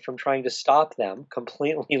land, from trying to stop them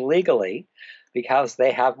completely legally because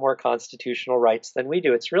they have more constitutional rights than we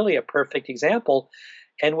do. It's really a perfect example.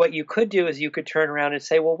 And what you could do is you could turn around and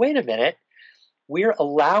say, well, wait a minute, we're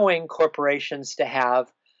allowing corporations to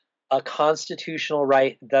have a constitutional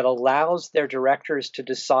right that allows their directors to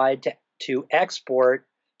decide to export,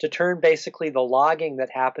 to turn basically the logging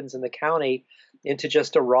that happens in the county into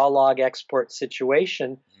just a raw log export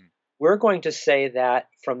situation. We're going to say that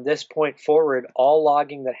from this point forward, all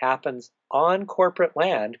logging that happens on corporate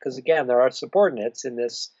land, because again, there are subordinates in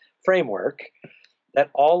this framework, that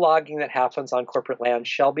all logging that happens on corporate land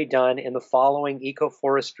shall be done in the following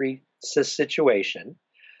ecoforestry situation,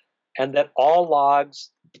 and that all logs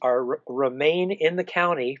remain in the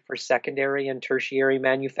county for secondary and tertiary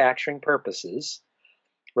manufacturing purposes,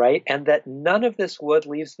 right? And that none of this wood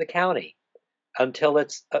leaves the county. until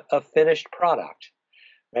it's a finished product,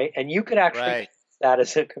 right? And you could actually Right. pass that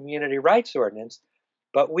as a community rights ordinance,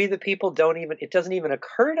 but we the people don't even, it doesn't even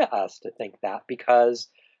occur to us to think that, because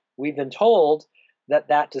we've been told that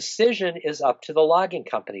that decision is up to the logging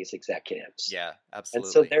company's executives. Yeah, And so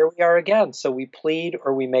absolutely. there we are again. So we plead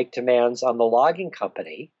or we make demands on the logging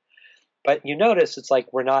company. But you notice it's like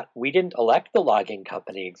we didn't elect the logging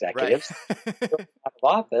company Right. executives out of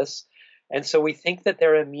office. And so we think that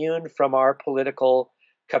they're immune from our political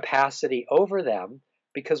capacity over them,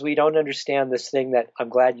 because we don't understand this thing that I'm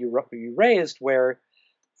glad you raised, where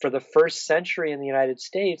for the first century in the United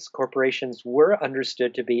States, corporations were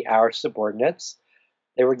understood to be our subordinates.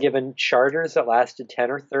 They were given charters that lasted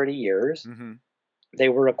 10 or 30 years. Hmm. They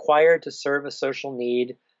were required to serve a social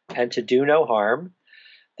need and to do no harm.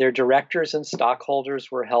 Their directors and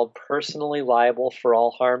stockholders were held personally liable for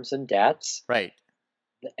all harms and debts. Right.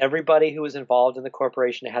 Everybody who was involved in the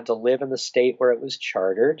corporation had to live in the state where it was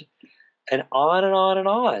chartered, and on and on and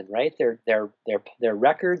on, right? Their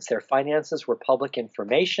records, their finances were public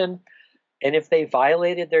information. And if they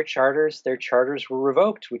violated their charters were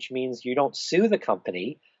revoked, which means you don't sue the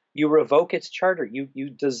company, you revoke its charter. You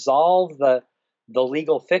dissolve the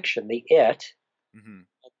legal fiction, the it. Hmm.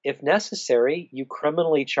 If necessary, you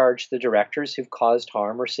criminally charge the directors who've caused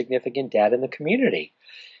harm or significant debt in the community.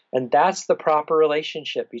 And that's the proper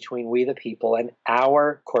relationship between we the people and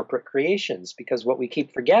our corporate creations. Because what we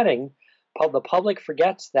keep forgetting, the public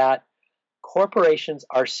forgets that corporations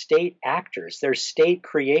are state actors, they're state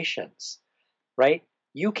creations, right?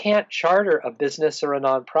 You can't charter a business or a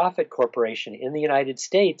nonprofit corporation in the United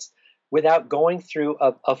States without going through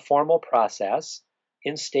a formal process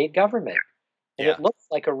in state government. And Yeah. it looks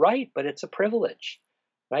like a right, but it's a privilege,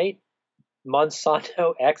 right?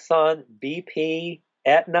 Monsanto, Exxon, BP,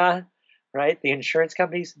 Aetna, right? The insurance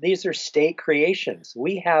companies, these are state creations.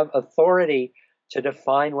 We have authority to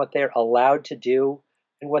define what they're allowed to do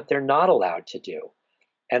and what they're not allowed to do.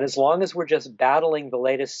 And as long as we're just battling the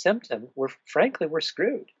latest symptom, we're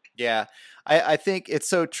screwed. Yeah, I think it's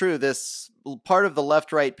so true. This part of the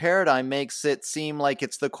left-right paradigm makes it seem like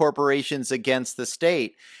it's the corporations against the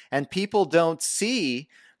state, and people don't see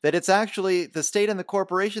that it's actually the state and the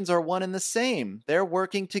corporations are one and the same. They're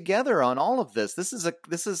working together on all of this. This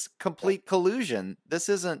is complete collusion. This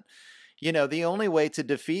isn't, the only way to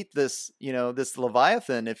defeat this, this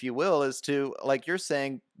Leviathan, if you will, is to, like you're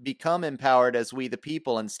saying, become empowered as we the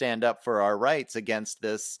people and stand up for our rights against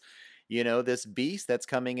this, this beast that's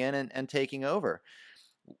coming in and taking over.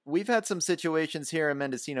 We've had some situations here in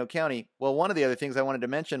Mendocino County. Well, one of the other things I wanted to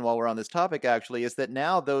mention while we're on this topic actually is that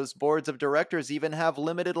now those boards of directors even have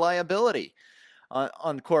limited liability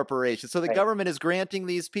on corporations. So the Right. government is granting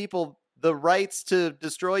these people the rights to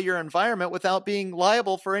destroy your environment without being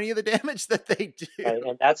liable for any of the damage that they do. Right.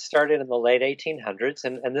 And that started in the late 1800s.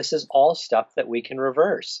 And this is all stuff that we can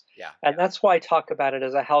reverse. Yeah. And that's why I talk about it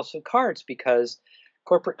as a house of cards, because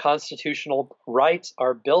corporate constitutional rights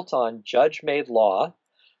are built on judge made law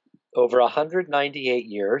over 198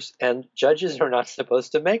 years. And judges are not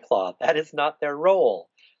supposed to make law, that is not their role.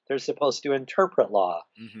 They're supposed to interpret law.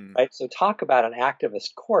 Mm-hmm. Right. So talk about an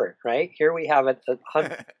activist court, right? Here we have a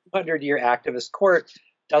 100-year activist court.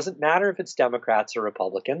 Doesn't matter if it's Democrats or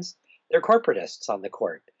Republicans, they're corporatists on the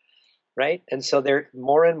court, right? And so they're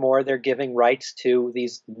more and more they're giving rights to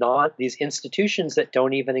these institutions that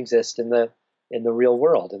don't even exist in the real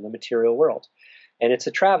world, in the material world. And it's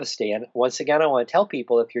a travesty. And once again, I want to tell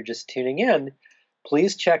people, if you're just tuning in,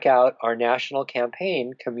 please check out our national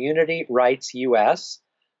campaign, Community Rights US.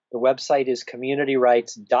 The website is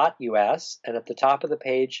communityrights.us. And at the top of the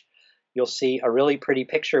page, you'll see a really pretty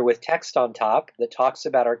picture with text on top that talks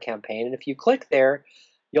about our campaign. And if you click there,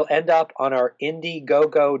 you'll end up on our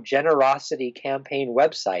Indiegogo Generosity Campaign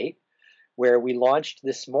website, where we launched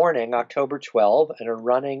this morning, October 12, and are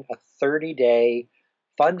running a 30-day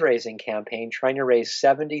fundraising campaign trying to raise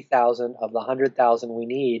 70,000 of the 100,000 we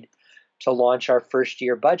need to launch our first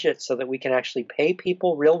year budget so that we can actually pay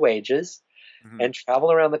people real wages Mm-hmm. and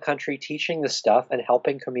travel around the country teaching this stuff and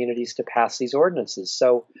helping communities to pass these ordinances.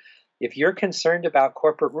 So if you're concerned about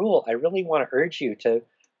corporate rule, I really want to urge you to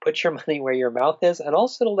put your money where your mouth is, and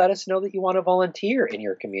also to let us know that you want to volunteer in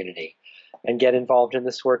your community and get involved in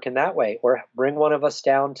this work in that way, or bring one of us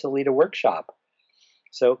down to lead a workshop.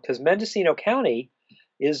 So, because Mendocino County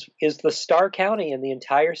is the star county in the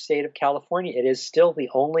entire state of California. It is still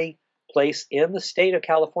the only place in the state of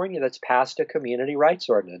California that's passed a community rights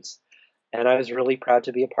ordinance. And I was really proud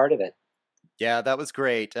to be a part of it. Yeah, that was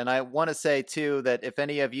great. And I want to say, too, that if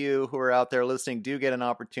any of you who are out there listening do get an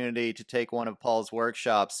opportunity to take one of Paul's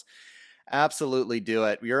workshops, Absolutely do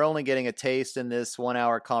it. You're only getting a taste in this 1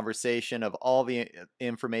 hour conversation of all the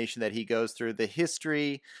information that he goes through. The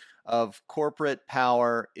history of corporate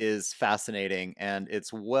power is fascinating, and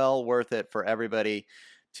it's well worth it for everybody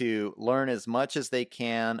to learn as much as they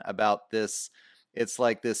can about this. It's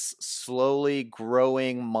like this slowly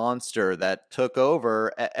growing monster that took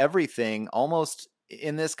over everything almost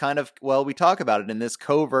in this kind of, well, we talk about it in this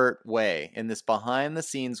covert way, in this behind the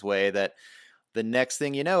scenes way that the next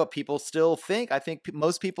thing you know, people still think, I think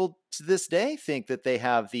most people to this day think that they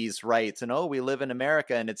have these rights and, oh, we live in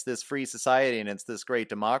America and it's this free society and it's this great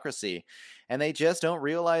democracy. And they just don't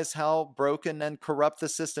realize how broken and corrupt the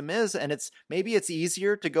system is. And maybe it's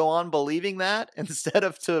easier to go on believing that instead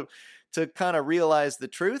of to kind of realize the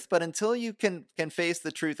truth. But until you can face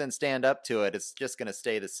the truth and stand up to it, it's just going to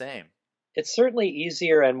stay the same. It's certainly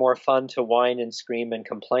easier and more fun to whine and scream and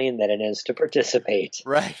complain than it is to participate.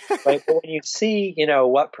 Right. Right. But when you see,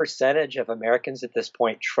 what percentage of Americans at this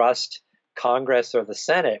point trust Congress or the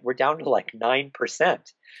Senate, we're down to like 9%.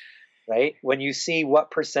 Right. When you see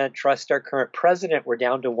what percent trust our current president, we're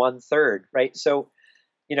down to 1/3. Right. So,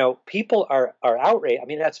 people are outraged. I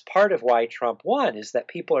mean, that's part of why Trump won, is that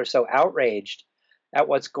people are so outraged at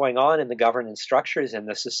what's going on in the governance structures in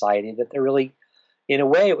the society that they're really, in a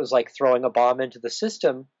way, it was like throwing a bomb into the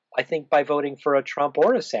system. I think by voting for a Trump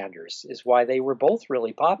or a Sanders is why they were both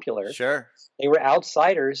really popular. Sure. They were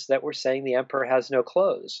outsiders that were saying the emperor has no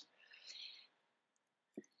clothes.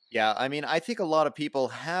 Yeah, I mean, I think a lot of people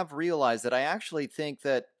have realized that. I actually think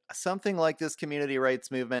that something like this community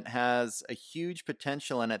rights movement has a huge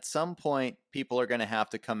potential, and at some point people are going to have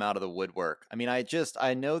to come out of the woodwork. I mean, I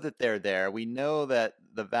know that they're there. We know that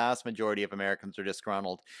the vast majority of Americans are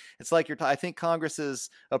disgruntled. It's like I think Congress's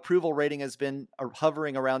approval rating has been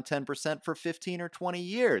hovering around 10% for 15 or 20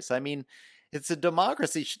 years. I mean, it's a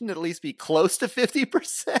democracy. Shouldn't it at least be close to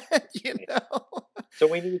 50%, So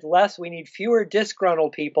we need fewer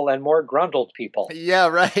disgruntled people and more grundled people. Yeah,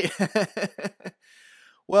 right.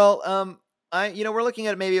 Well, we're looking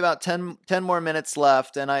at maybe about 10 more minutes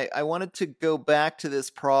left, and I wanted to go back to this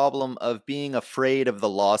problem of being afraid of the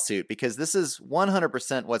lawsuit, because this is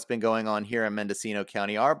 100% what's been going on here in Mendocino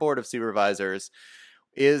County. Our Board of Supervisors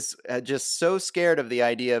is just so scared of the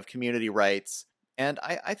idea of community rights. And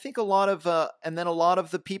I think a lot of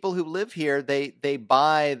the people who live here, they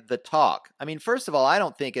buy the talk. I mean, first of all, I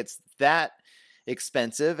don't think it's that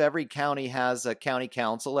expensive. Every county has a county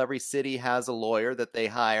council. Every city has a lawyer that they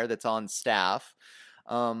hire that's on staff.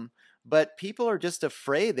 But people are just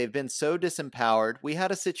afraid. They've been so disempowered. We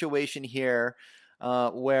had a situation here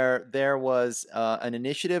where there was an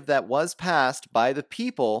initiative that was passed by the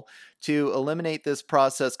people to eliminate this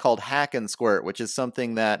process called hack and squirt, which is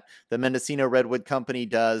something that the Mendocino Redwood Company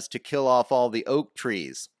does to kill off all the oak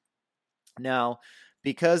trees. Now,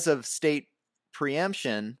 because of state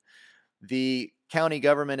preemption, the county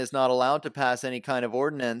government is not allowed to pass any kind of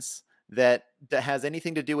ordinance that has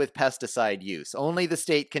anything to do with pesticide use. Only the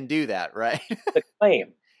state can do that, right? The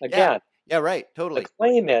claim, again. Yeah, right, totally. The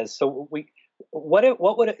claim is, so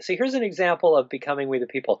here's an example of becoming We the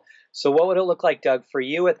People. So what would it look like, Doug, for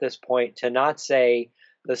you at this point to not say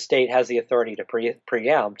the state has the authority to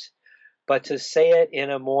preempt, but to say it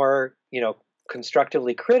in a more,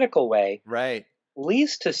 constructively critical way? Right. At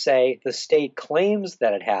least to say the state claims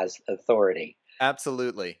that it has authority.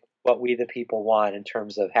 Absolutely. What we the people want in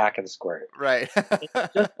terms of hack and squirt. Right.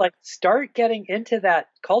 Just like start getting into that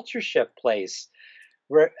culture shift place.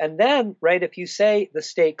 And then, right, if you say the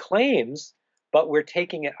state claims, but we're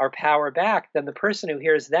taking our power back, then the person who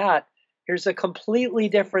hears that hears a completely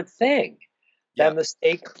different thing. Then the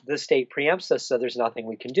state preempts us, so there's nothing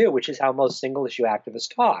we can do, which is how most single issue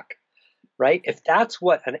activists talk. Right? If that's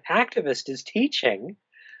what an activist is teaching,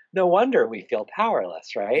 no wonder we feel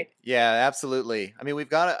powerless, right? Yeah, absolutely. I mean, we've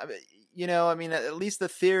got to, at least the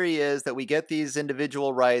theory is that we get these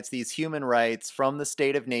individual rights, these human rights from the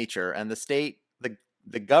state of nature, and the state,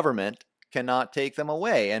 the government cannot take them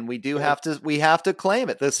away. And we have to claim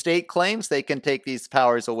it. The state claims they can take these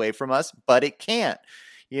powers away from us, but it can't.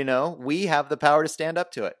 We have the power to stand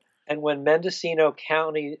up to it. And when Mendocino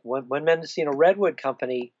Redwood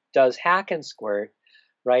Company does hack and squirt,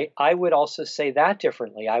 right? I would also say that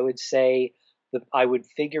differently. I would say that I would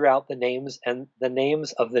figure out the names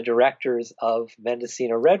of the directors of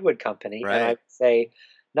Mendocino Redwood Company. Right. And I would say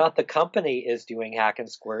not the company is doing hack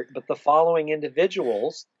and squirt, but the following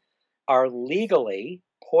individuals are legally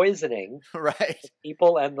poisoning the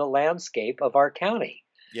people and the landscape of our county.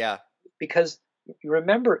 Yeah. Because you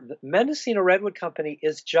remember, the Mendocino Redwood Company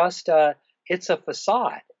is just it's a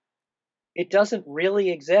facade. It doesn't really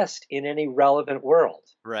exist in any relevant world.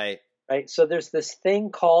 Right. right? So there's this thing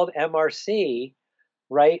called MRC,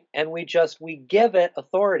 right? And we give it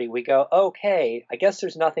authority. We go, okay, I guess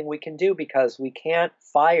there's nothing we can do because we can't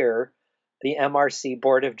fire the MRC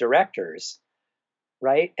board of directors,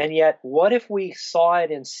 right? And yet, what if we saw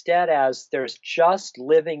it instead as there's just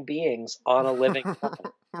living beings on a living planet,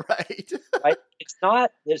 Right. right? It's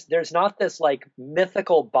not there's not this like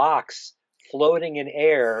mythical box floating in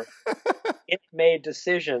air. It made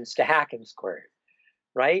decisions to hack and squirt,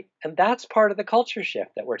 right? And that's part of the culture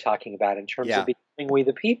shift that we're talking about in terms of Yeah. becoming we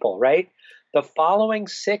the people, right? The following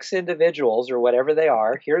 6 individuals or whatever they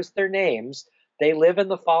are, here's their names. They live in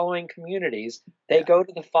the following communities. They Yeah. go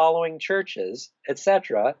to the following churches,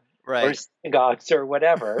 etc., or Right. synagogues or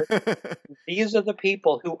whatever. These are the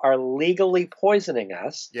people who are legally poisoning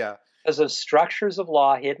us Yeah. because of structures of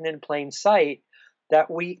law hidden in plain sight that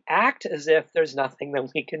we act as if there's nothing that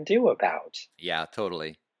we can do about. Yeah,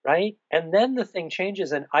 totally. Right? And then the thing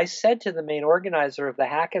changes. And I said to the main organizer of the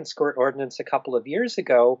Hack and Squirt ordinance a couple of years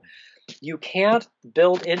ago, you can't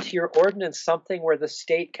build into your ordinance something where the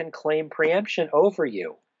state can claim preemption over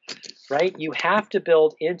you, right? You have to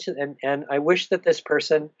build into, and I wish that this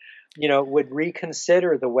person, would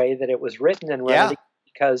reconsider the way that it was written and Yeah. remedy,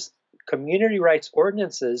 because community rights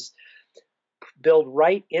ordinances build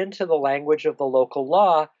right into the language of the local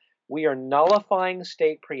law. We are nullifying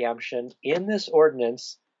state preemption in this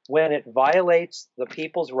ordinance when it violates the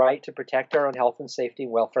people's right to protect our own health and safety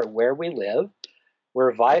and welfare where we live.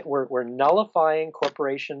 We're nullifying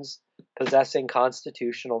corporations possessing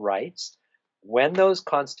constitutional rights when those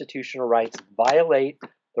constitutional rights violate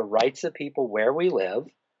the rights of people where we live,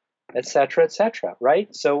 et cetera,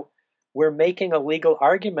 right? So we're making a legal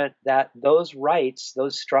argument that those rights,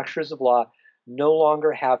 those structures of law, no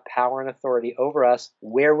longer have power and authority over us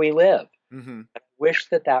where we live. Mm-hmm. I wish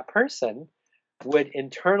that person would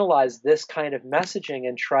internalize this kind of messaging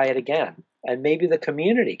and try it again. And maybe the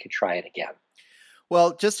community could try it again.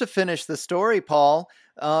 Well, just to finish the story, Paul,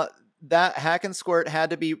 that Hack and Squirt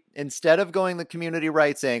had to be, instead of going the community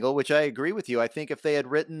rights angle, which I agree with you, I think if they had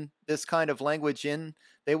written this kind of language in,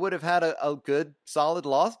 they would have had a good, solid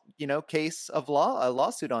law, case of law, a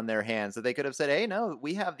lawsuit on their hands that they could have said, hey, no,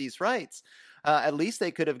 we have these rights. At least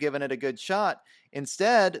they could have given it a good shot.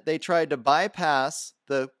 Instead, they tried to bypass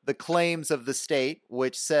the claims of the state,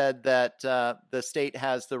 which said that the state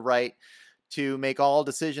has the right to make all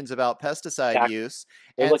decisions about pesticide use.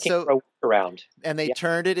 They're looking for a workaround. And they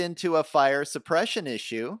turned it into a fire suppression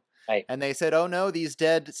issue. Right. And they said, oh no, these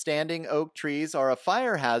dead standing oak trees are a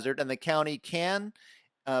fire hazard, and the county can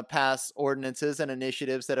pass ordinances and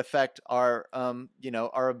initiatives that affect our,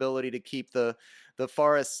 our ability to keep the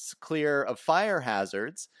forests clear of fire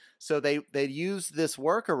hazards. So they used this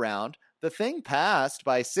workaround. The thing passed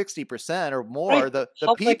by 60% or more. Right.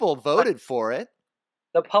 The people voted for it.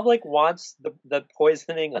 The public wants the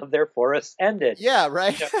poisoning of their forests ended. Yeah,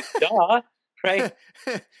 right. Duh, right?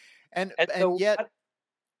 and so, yet...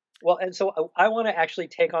 and so I want to actually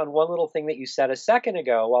take on one little thing that you said a second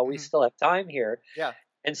ago while we still have time here. Yeah.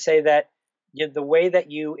 And say that the way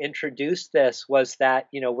that you introduced this was that,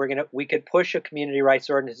 we could push a community rights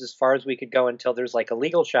ordinance as far as we could go until there's like a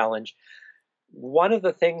legal challenge. One of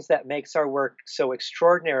the things that makes our work so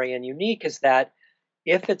extraordinary and unique is that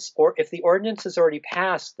if the ordinance is already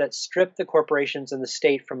passed that strip the corporations and the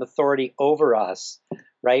state from authority over us,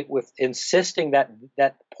 right, with insisting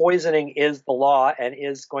that poisoning is the law and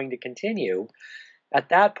is going to continue, at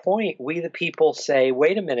that point, we the people say,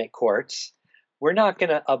 wait a minute, courts, we're not going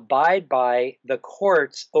to abide by the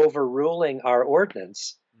courts overruling our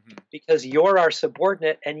ordinance because you're our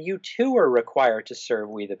subordinate and you too are required to serve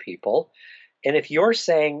we the people. And if you're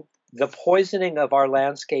saying the poisoning of our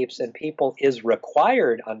landscapes and people is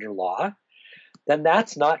required under law, then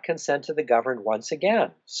that's not consent to the governed once again.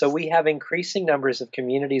 So we have increasing numbers of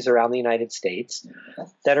communities around the United States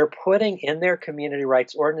that are putting in their community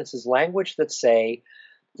rights ordinances language that say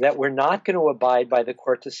that we're not going to abide by the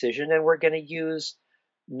court decision and we're going to use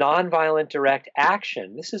nonviolent direct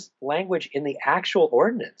action. This is language in the actual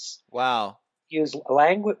ordinance. Wow. Use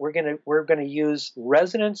language. We're going to use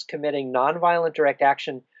residents committing nonviolent direct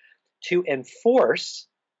action to enforce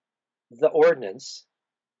the ordinance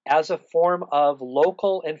as a form of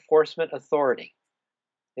local enforcement authority.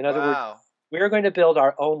 In other words, we're going to build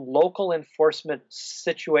our own local enforcement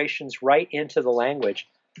situations right into the language.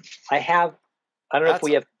 I don't know if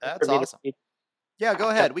we have. That's awesome. Yeah, go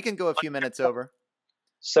ahead. We can go a few minutes over.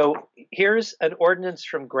 So here's an ordinance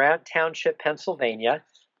from Grant Township, Pennsylvania.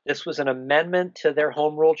 This was an amendment to their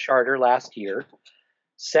home rule charter last year.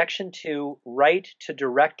 Section 2, right to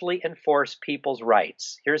directly enforce people's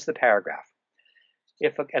rights. Here's the paragraph.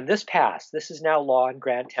 and this passed, this is now law in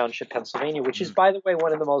Grant Township, Pennsylvania, which is, by the way,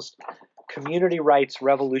 one of the most community rights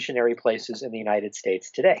revolutionary places in the United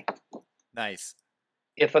States today. Nice.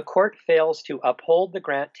 If a court fails to uphold the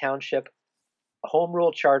Grant Township Home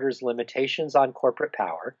Rule Charter's limitations on corporate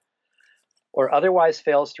power, or otherwise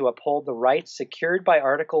fails to uphold the rights secured by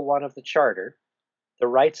Article 1 of the Charter, the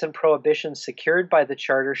rights and prohibitions secured by the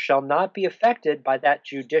Charter shall not be affected by that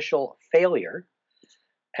judicial failure,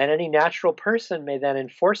 and any natural person may then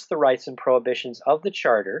enforce the rights and prohibitions of the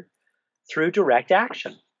Charter through direct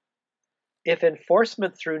action. If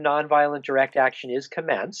enforcement through nonviolent direct action is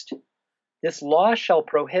commenced, this law shall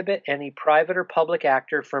prohibit any private or public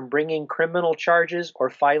actor from bringing criminal charges or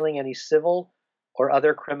filing any civil or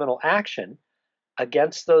other criminal action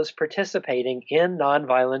against those participating in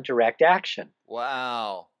nonviolent direct action.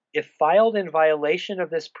 Wow. If filed in violation of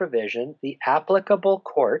this provision, the applicable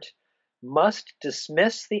court must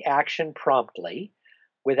dismiss the action promptly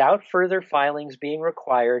without further filings being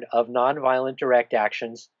required of nonviolent direct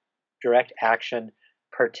action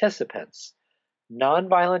participants.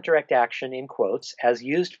 Nonviolent direct action, in quotes, as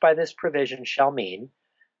used by this provision shall mean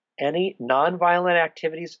any nonviolent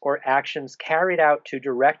activities or actions carried out to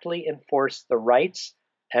directly enforce the rights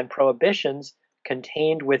and prohibitions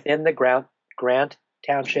contained within the Grant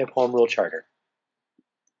Township Home Rule Charter.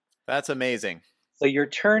 That's amazing. So you're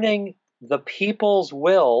turning the people's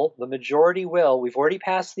will, the majority will. We've already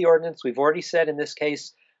passed the ordinance. We've already said in this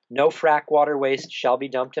case, no frack water waste shall be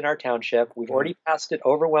dumped in our township. We've already passed it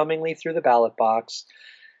overwhelmingly through the ballot box.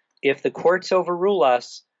 If the courts overrule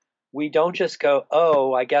us, we don't just go,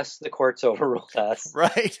 oh, I guess the courts overruled us.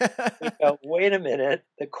 Right. We go, wait a minute.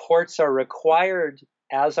 The courts are required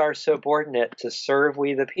as our subordinate to serve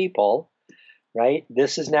we the people, right?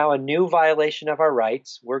 This is now a new violation of our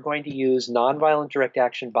rights. We're going to use nonviolent direct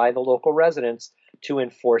action by the local residents to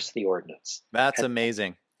enforce the ordinance. That's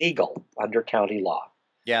amazing. Legal under county law.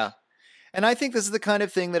 Yeah. And I think this is the kind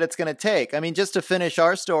of thing that it's going to take. I mean, just to finish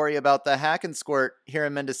our story about the hack and squirt here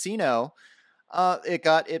in Mendocino,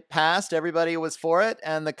 it passed. Everybody was for it.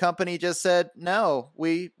 And the company just said, no,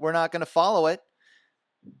 we're not going to follow it.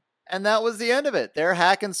 And that was the end of it. They're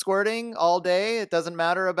hack and squirting all day. It doesn't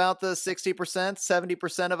matter about the 60%,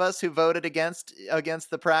 70% of us who voted against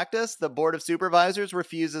the practice. The Board of Supervisors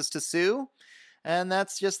refuses to sue. And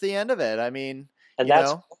that's just the end of it. I mean, and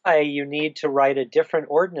that's why you need to write a different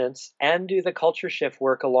ordinance and do the culture shift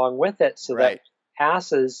work along with it so that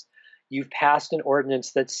you've passed an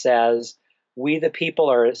ordinance that says, we the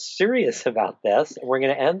people are serious about this, and we're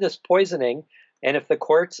going to end this poisoning. And if the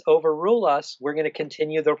courts overrule us, we're going to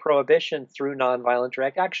continue the prohibition through nonviolent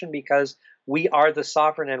direct action because we are the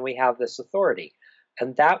sovereign and we have this authority.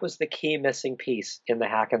 And that was the key missing piece in the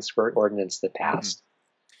hack and squirt ordinance that passed.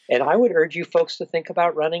 And I would urge you folks to think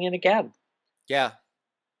about running it again. Yeah.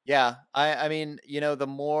 Yeah. I mean, the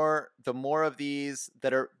more of these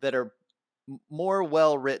that are more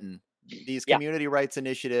well written, these community rights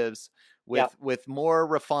initiatives with more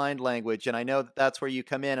refined language. And I know that's where you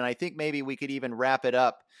come in. And I think maybe we could even wrap it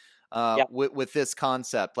up with this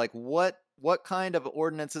concept. Like what kind of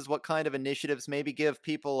ordinances, what kind of initiatives, maybe give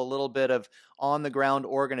people a little bit of on the ground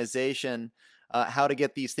organization, how to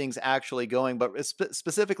get these things actually going, but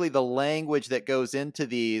specifically the language that goes into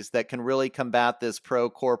these that can really combat this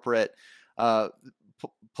pro-corporate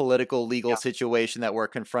political legal situation that we're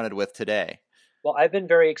confronted with today. Well, I've been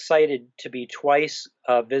very excited to be twice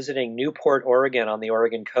visiting Newport, Oregon on the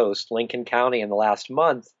Oregon coast, Lincoln County in the last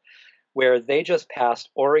month, where they just passed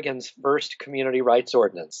Oregon's first community rights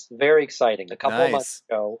ordinance. Very exciting. A couple of months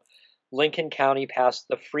ago, Lincoln County passed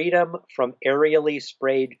the Freedom from Aerially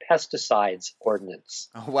Sprayed Pesticides ordinance.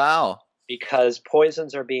 Oh, wow. Because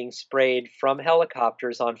poisons are being sprayed from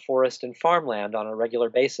helicopters on forest and farmland on a regular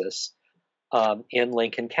basis in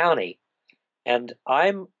Lincoln County. And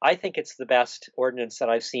I think it's the best ordinance that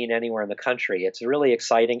I've seen anywhere in the country. It's really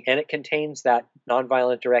exciting, and it contains that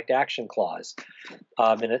nonviolent direct action clause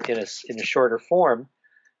in a shorter form.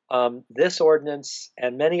 This ordinance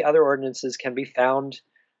and many other ordinances can be found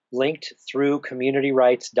linked through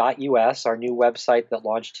communityrights.us, our new website that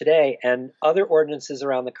launched today, and other ordinances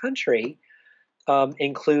around the country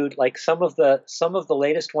include like some of the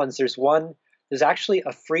latest ones. There's actually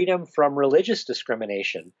a freedom from religious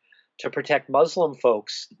discrimination to protect Muslim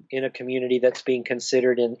folks in a community that's being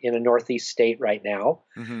considered in a Northeast state right now.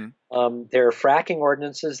 Mm-hmm. There are fracking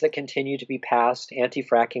ordinances that continue to be passed,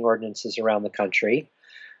 anti-fracking ordinances around the country.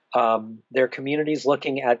 There are communities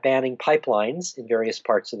looking at banning pipelines in various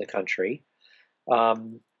parts of the country.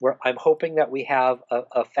 Where I'm hoping that we have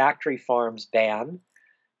a factory farms ban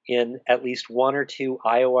in at least one or two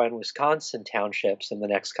Iowa and Wisconsin townships in the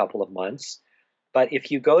next couple of months. But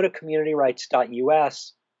if you go to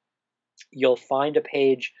communityrights.us, you'll find a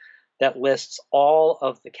page that lists all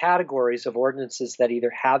of the categories of ordinances that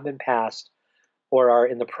either have been passed or are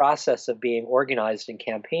in the process of being organized and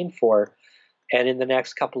campaigned for. And in the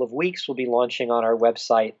next couple of weeks, we'll be launching on our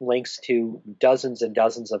website links to dozens and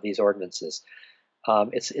dozens of these ordinances.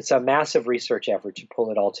 It's a massive research effort to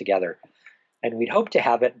pull it all together. And we'd hope to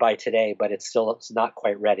have it by today, but it's not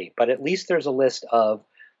quite ready. But at least there's a list of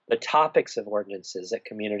the topics of ordinances at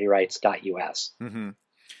communityrights.us. Mm-hmm.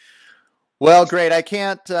 Well, great.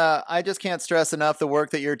 I just can't stress enough the work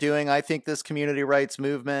that you're doing. I think this community rights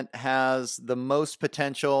movement has the most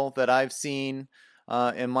potential that I've seen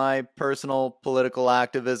in my personal political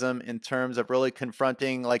activism in terms of really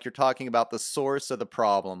confronting, like you're talking about, the source of the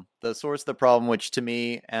problem, which to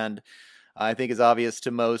me, and I think is obvious to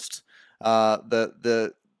most,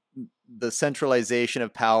 the centralization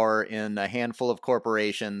of power in a handful of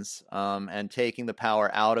corporations, and taking the power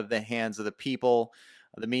out of the hands of the people,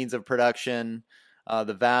 the means of production,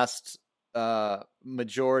 the vast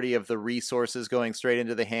majority of the resources going straight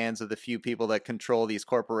into the hands of the few people that control these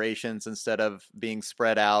corporations instead of being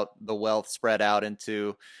spread out, the wealth spread out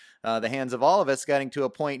into the hands of all of us, getting to a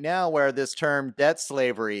point now where this term debt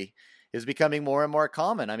slavery is becoming more and more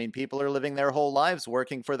common. I mean, people are living their whole lives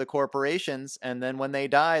working for the corporations, and then when they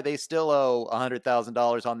die, they still owe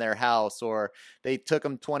 $100,000 on their house, or they took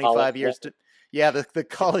them 25 years to... Yeah, the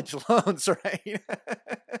college loans, right?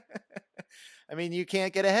 I mean, you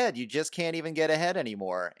can't get ahead. You just can't even get ahead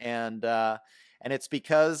anymore. And it's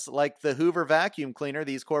because, like the Hoover vacuum cleaner,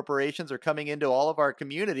 these corporations are coming into all of our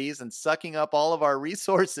communities and sucking up all of our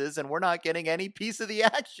resources, and we're not getting any piece of the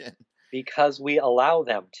action. Because we allow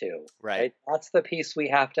them to. Right? That's the piece we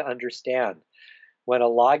have to understand. When a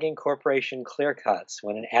logging corporation clear cuts,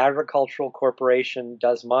 when an agricultural corporation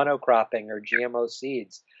does monocropping or GMO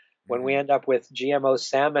seeds, when we end up with GMO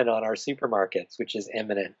salmon on our supermarkets, which is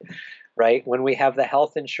imminent, right? When we have the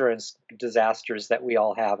health insurance disasters that we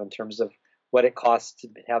all have in terms of what it costs to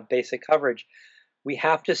have basic coverage, we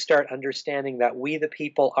have to start understanding that we, the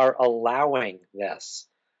people, are allowing this,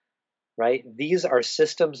 right? These are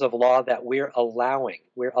systems of law that we're allowing.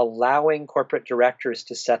 We're allowing corporate directors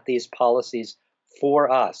to set these policies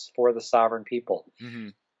for us, for the sovereign people. Mm-hmm.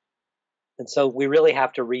 And so we really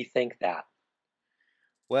have to rethink that.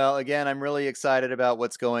 Well, again, I'm really excited about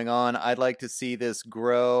what's going on. I'd like to see this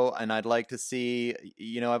grow, and I'd like to see,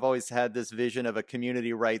 I've always had this vision of a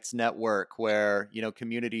community rights network where,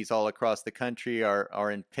 communities all across the country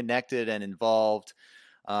are connected and involved,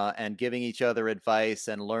 and giving each other advice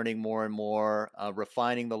and learning more and more,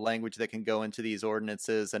 refining the language that can go into these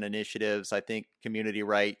ordinances and initiatives. I think Community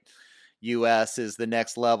Right US is the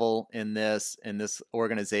next level in this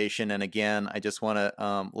organization. And again, I just want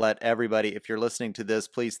to let everybody, if you're listening to this,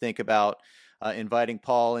 please think about inviting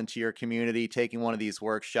Paul into your community, taking one of these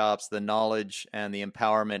workshops. The knowledge and the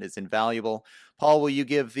empowerment is invaluable. Paul, will you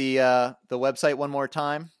give the website one more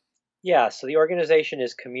time? Yeah, so the organization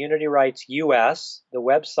is Community Rights US. The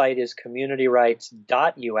website is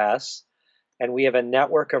communityrights.us. And we have a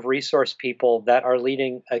network of resource people that are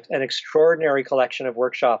leading an extraordinary collection of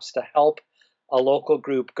workshops to help a local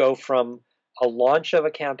group go from a launch of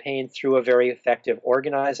a campaign through a very effective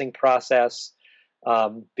organizing process,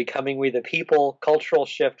 becoming we the people, cultural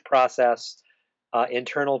shift process,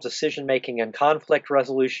 internal decision-making and conflict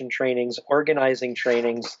resolution trainings, organizing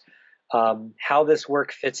trainings, how this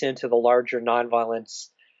work fits into the larger nonviolence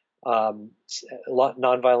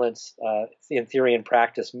in theory and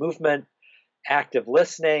practice movement, active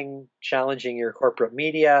listening, challenging your corporate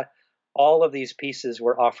media. All of these pieces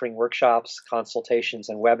we're offering workshops, consultations,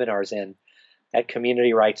 and webinars in at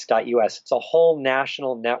communityrights.us. It's a whole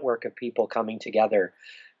national network of people coming together.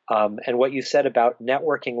 And what you said about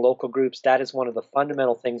networking local groups, that is one of the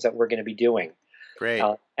fundamental things that we're going to be doing. Great.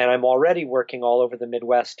 And I'm already working all over the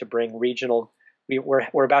Midwest to bring regional.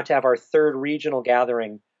 We're about to have our third regional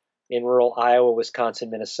gathering in rural Iowa,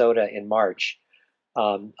 Wisconsin, Minnesota in March.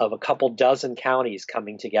 Of a couple dozen counties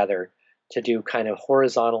coming together to do kind of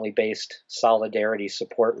horizontally based solidarity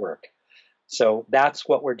support work. So that's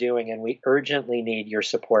what we're doing, and we urgently need your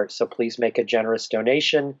support. So please make a generous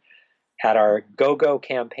donation at our GoGo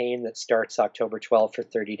campaign that starts October 12th for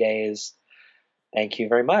 30 days. Thank you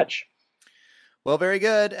very much. Well, very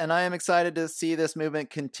good. And I am excited to see this movement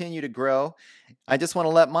continue to grow. I just want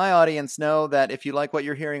to let my audience know that if you like what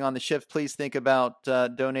you're hearing on The Shift, please think about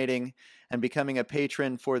donating and becoming a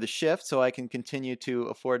patron for The Shift so I can continue to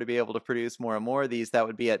afford to be able to produce more and more of these. That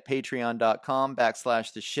would be at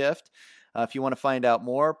patreon.com/The Shift. If you want to find out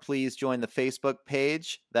more, please join the Facebook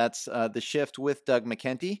page. That's The Shift with Doug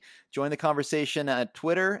McKenty. Join the conversation at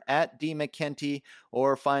Twitter at DMcKenty,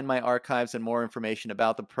 or find my archives and more information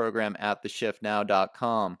about the program at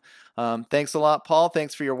theshiftnow.com. Thanks a lot, Paul.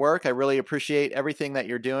 Thanks for your work. I really appreciate everything that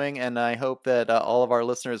you're doing, and I hope that all of our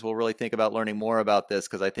listeners will really think about learning more about this,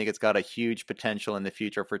 because I think it's got a huge potential in the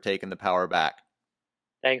future for taking the power back.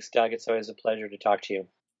 Thanks, Doug. It's always a pleasure to talk to you.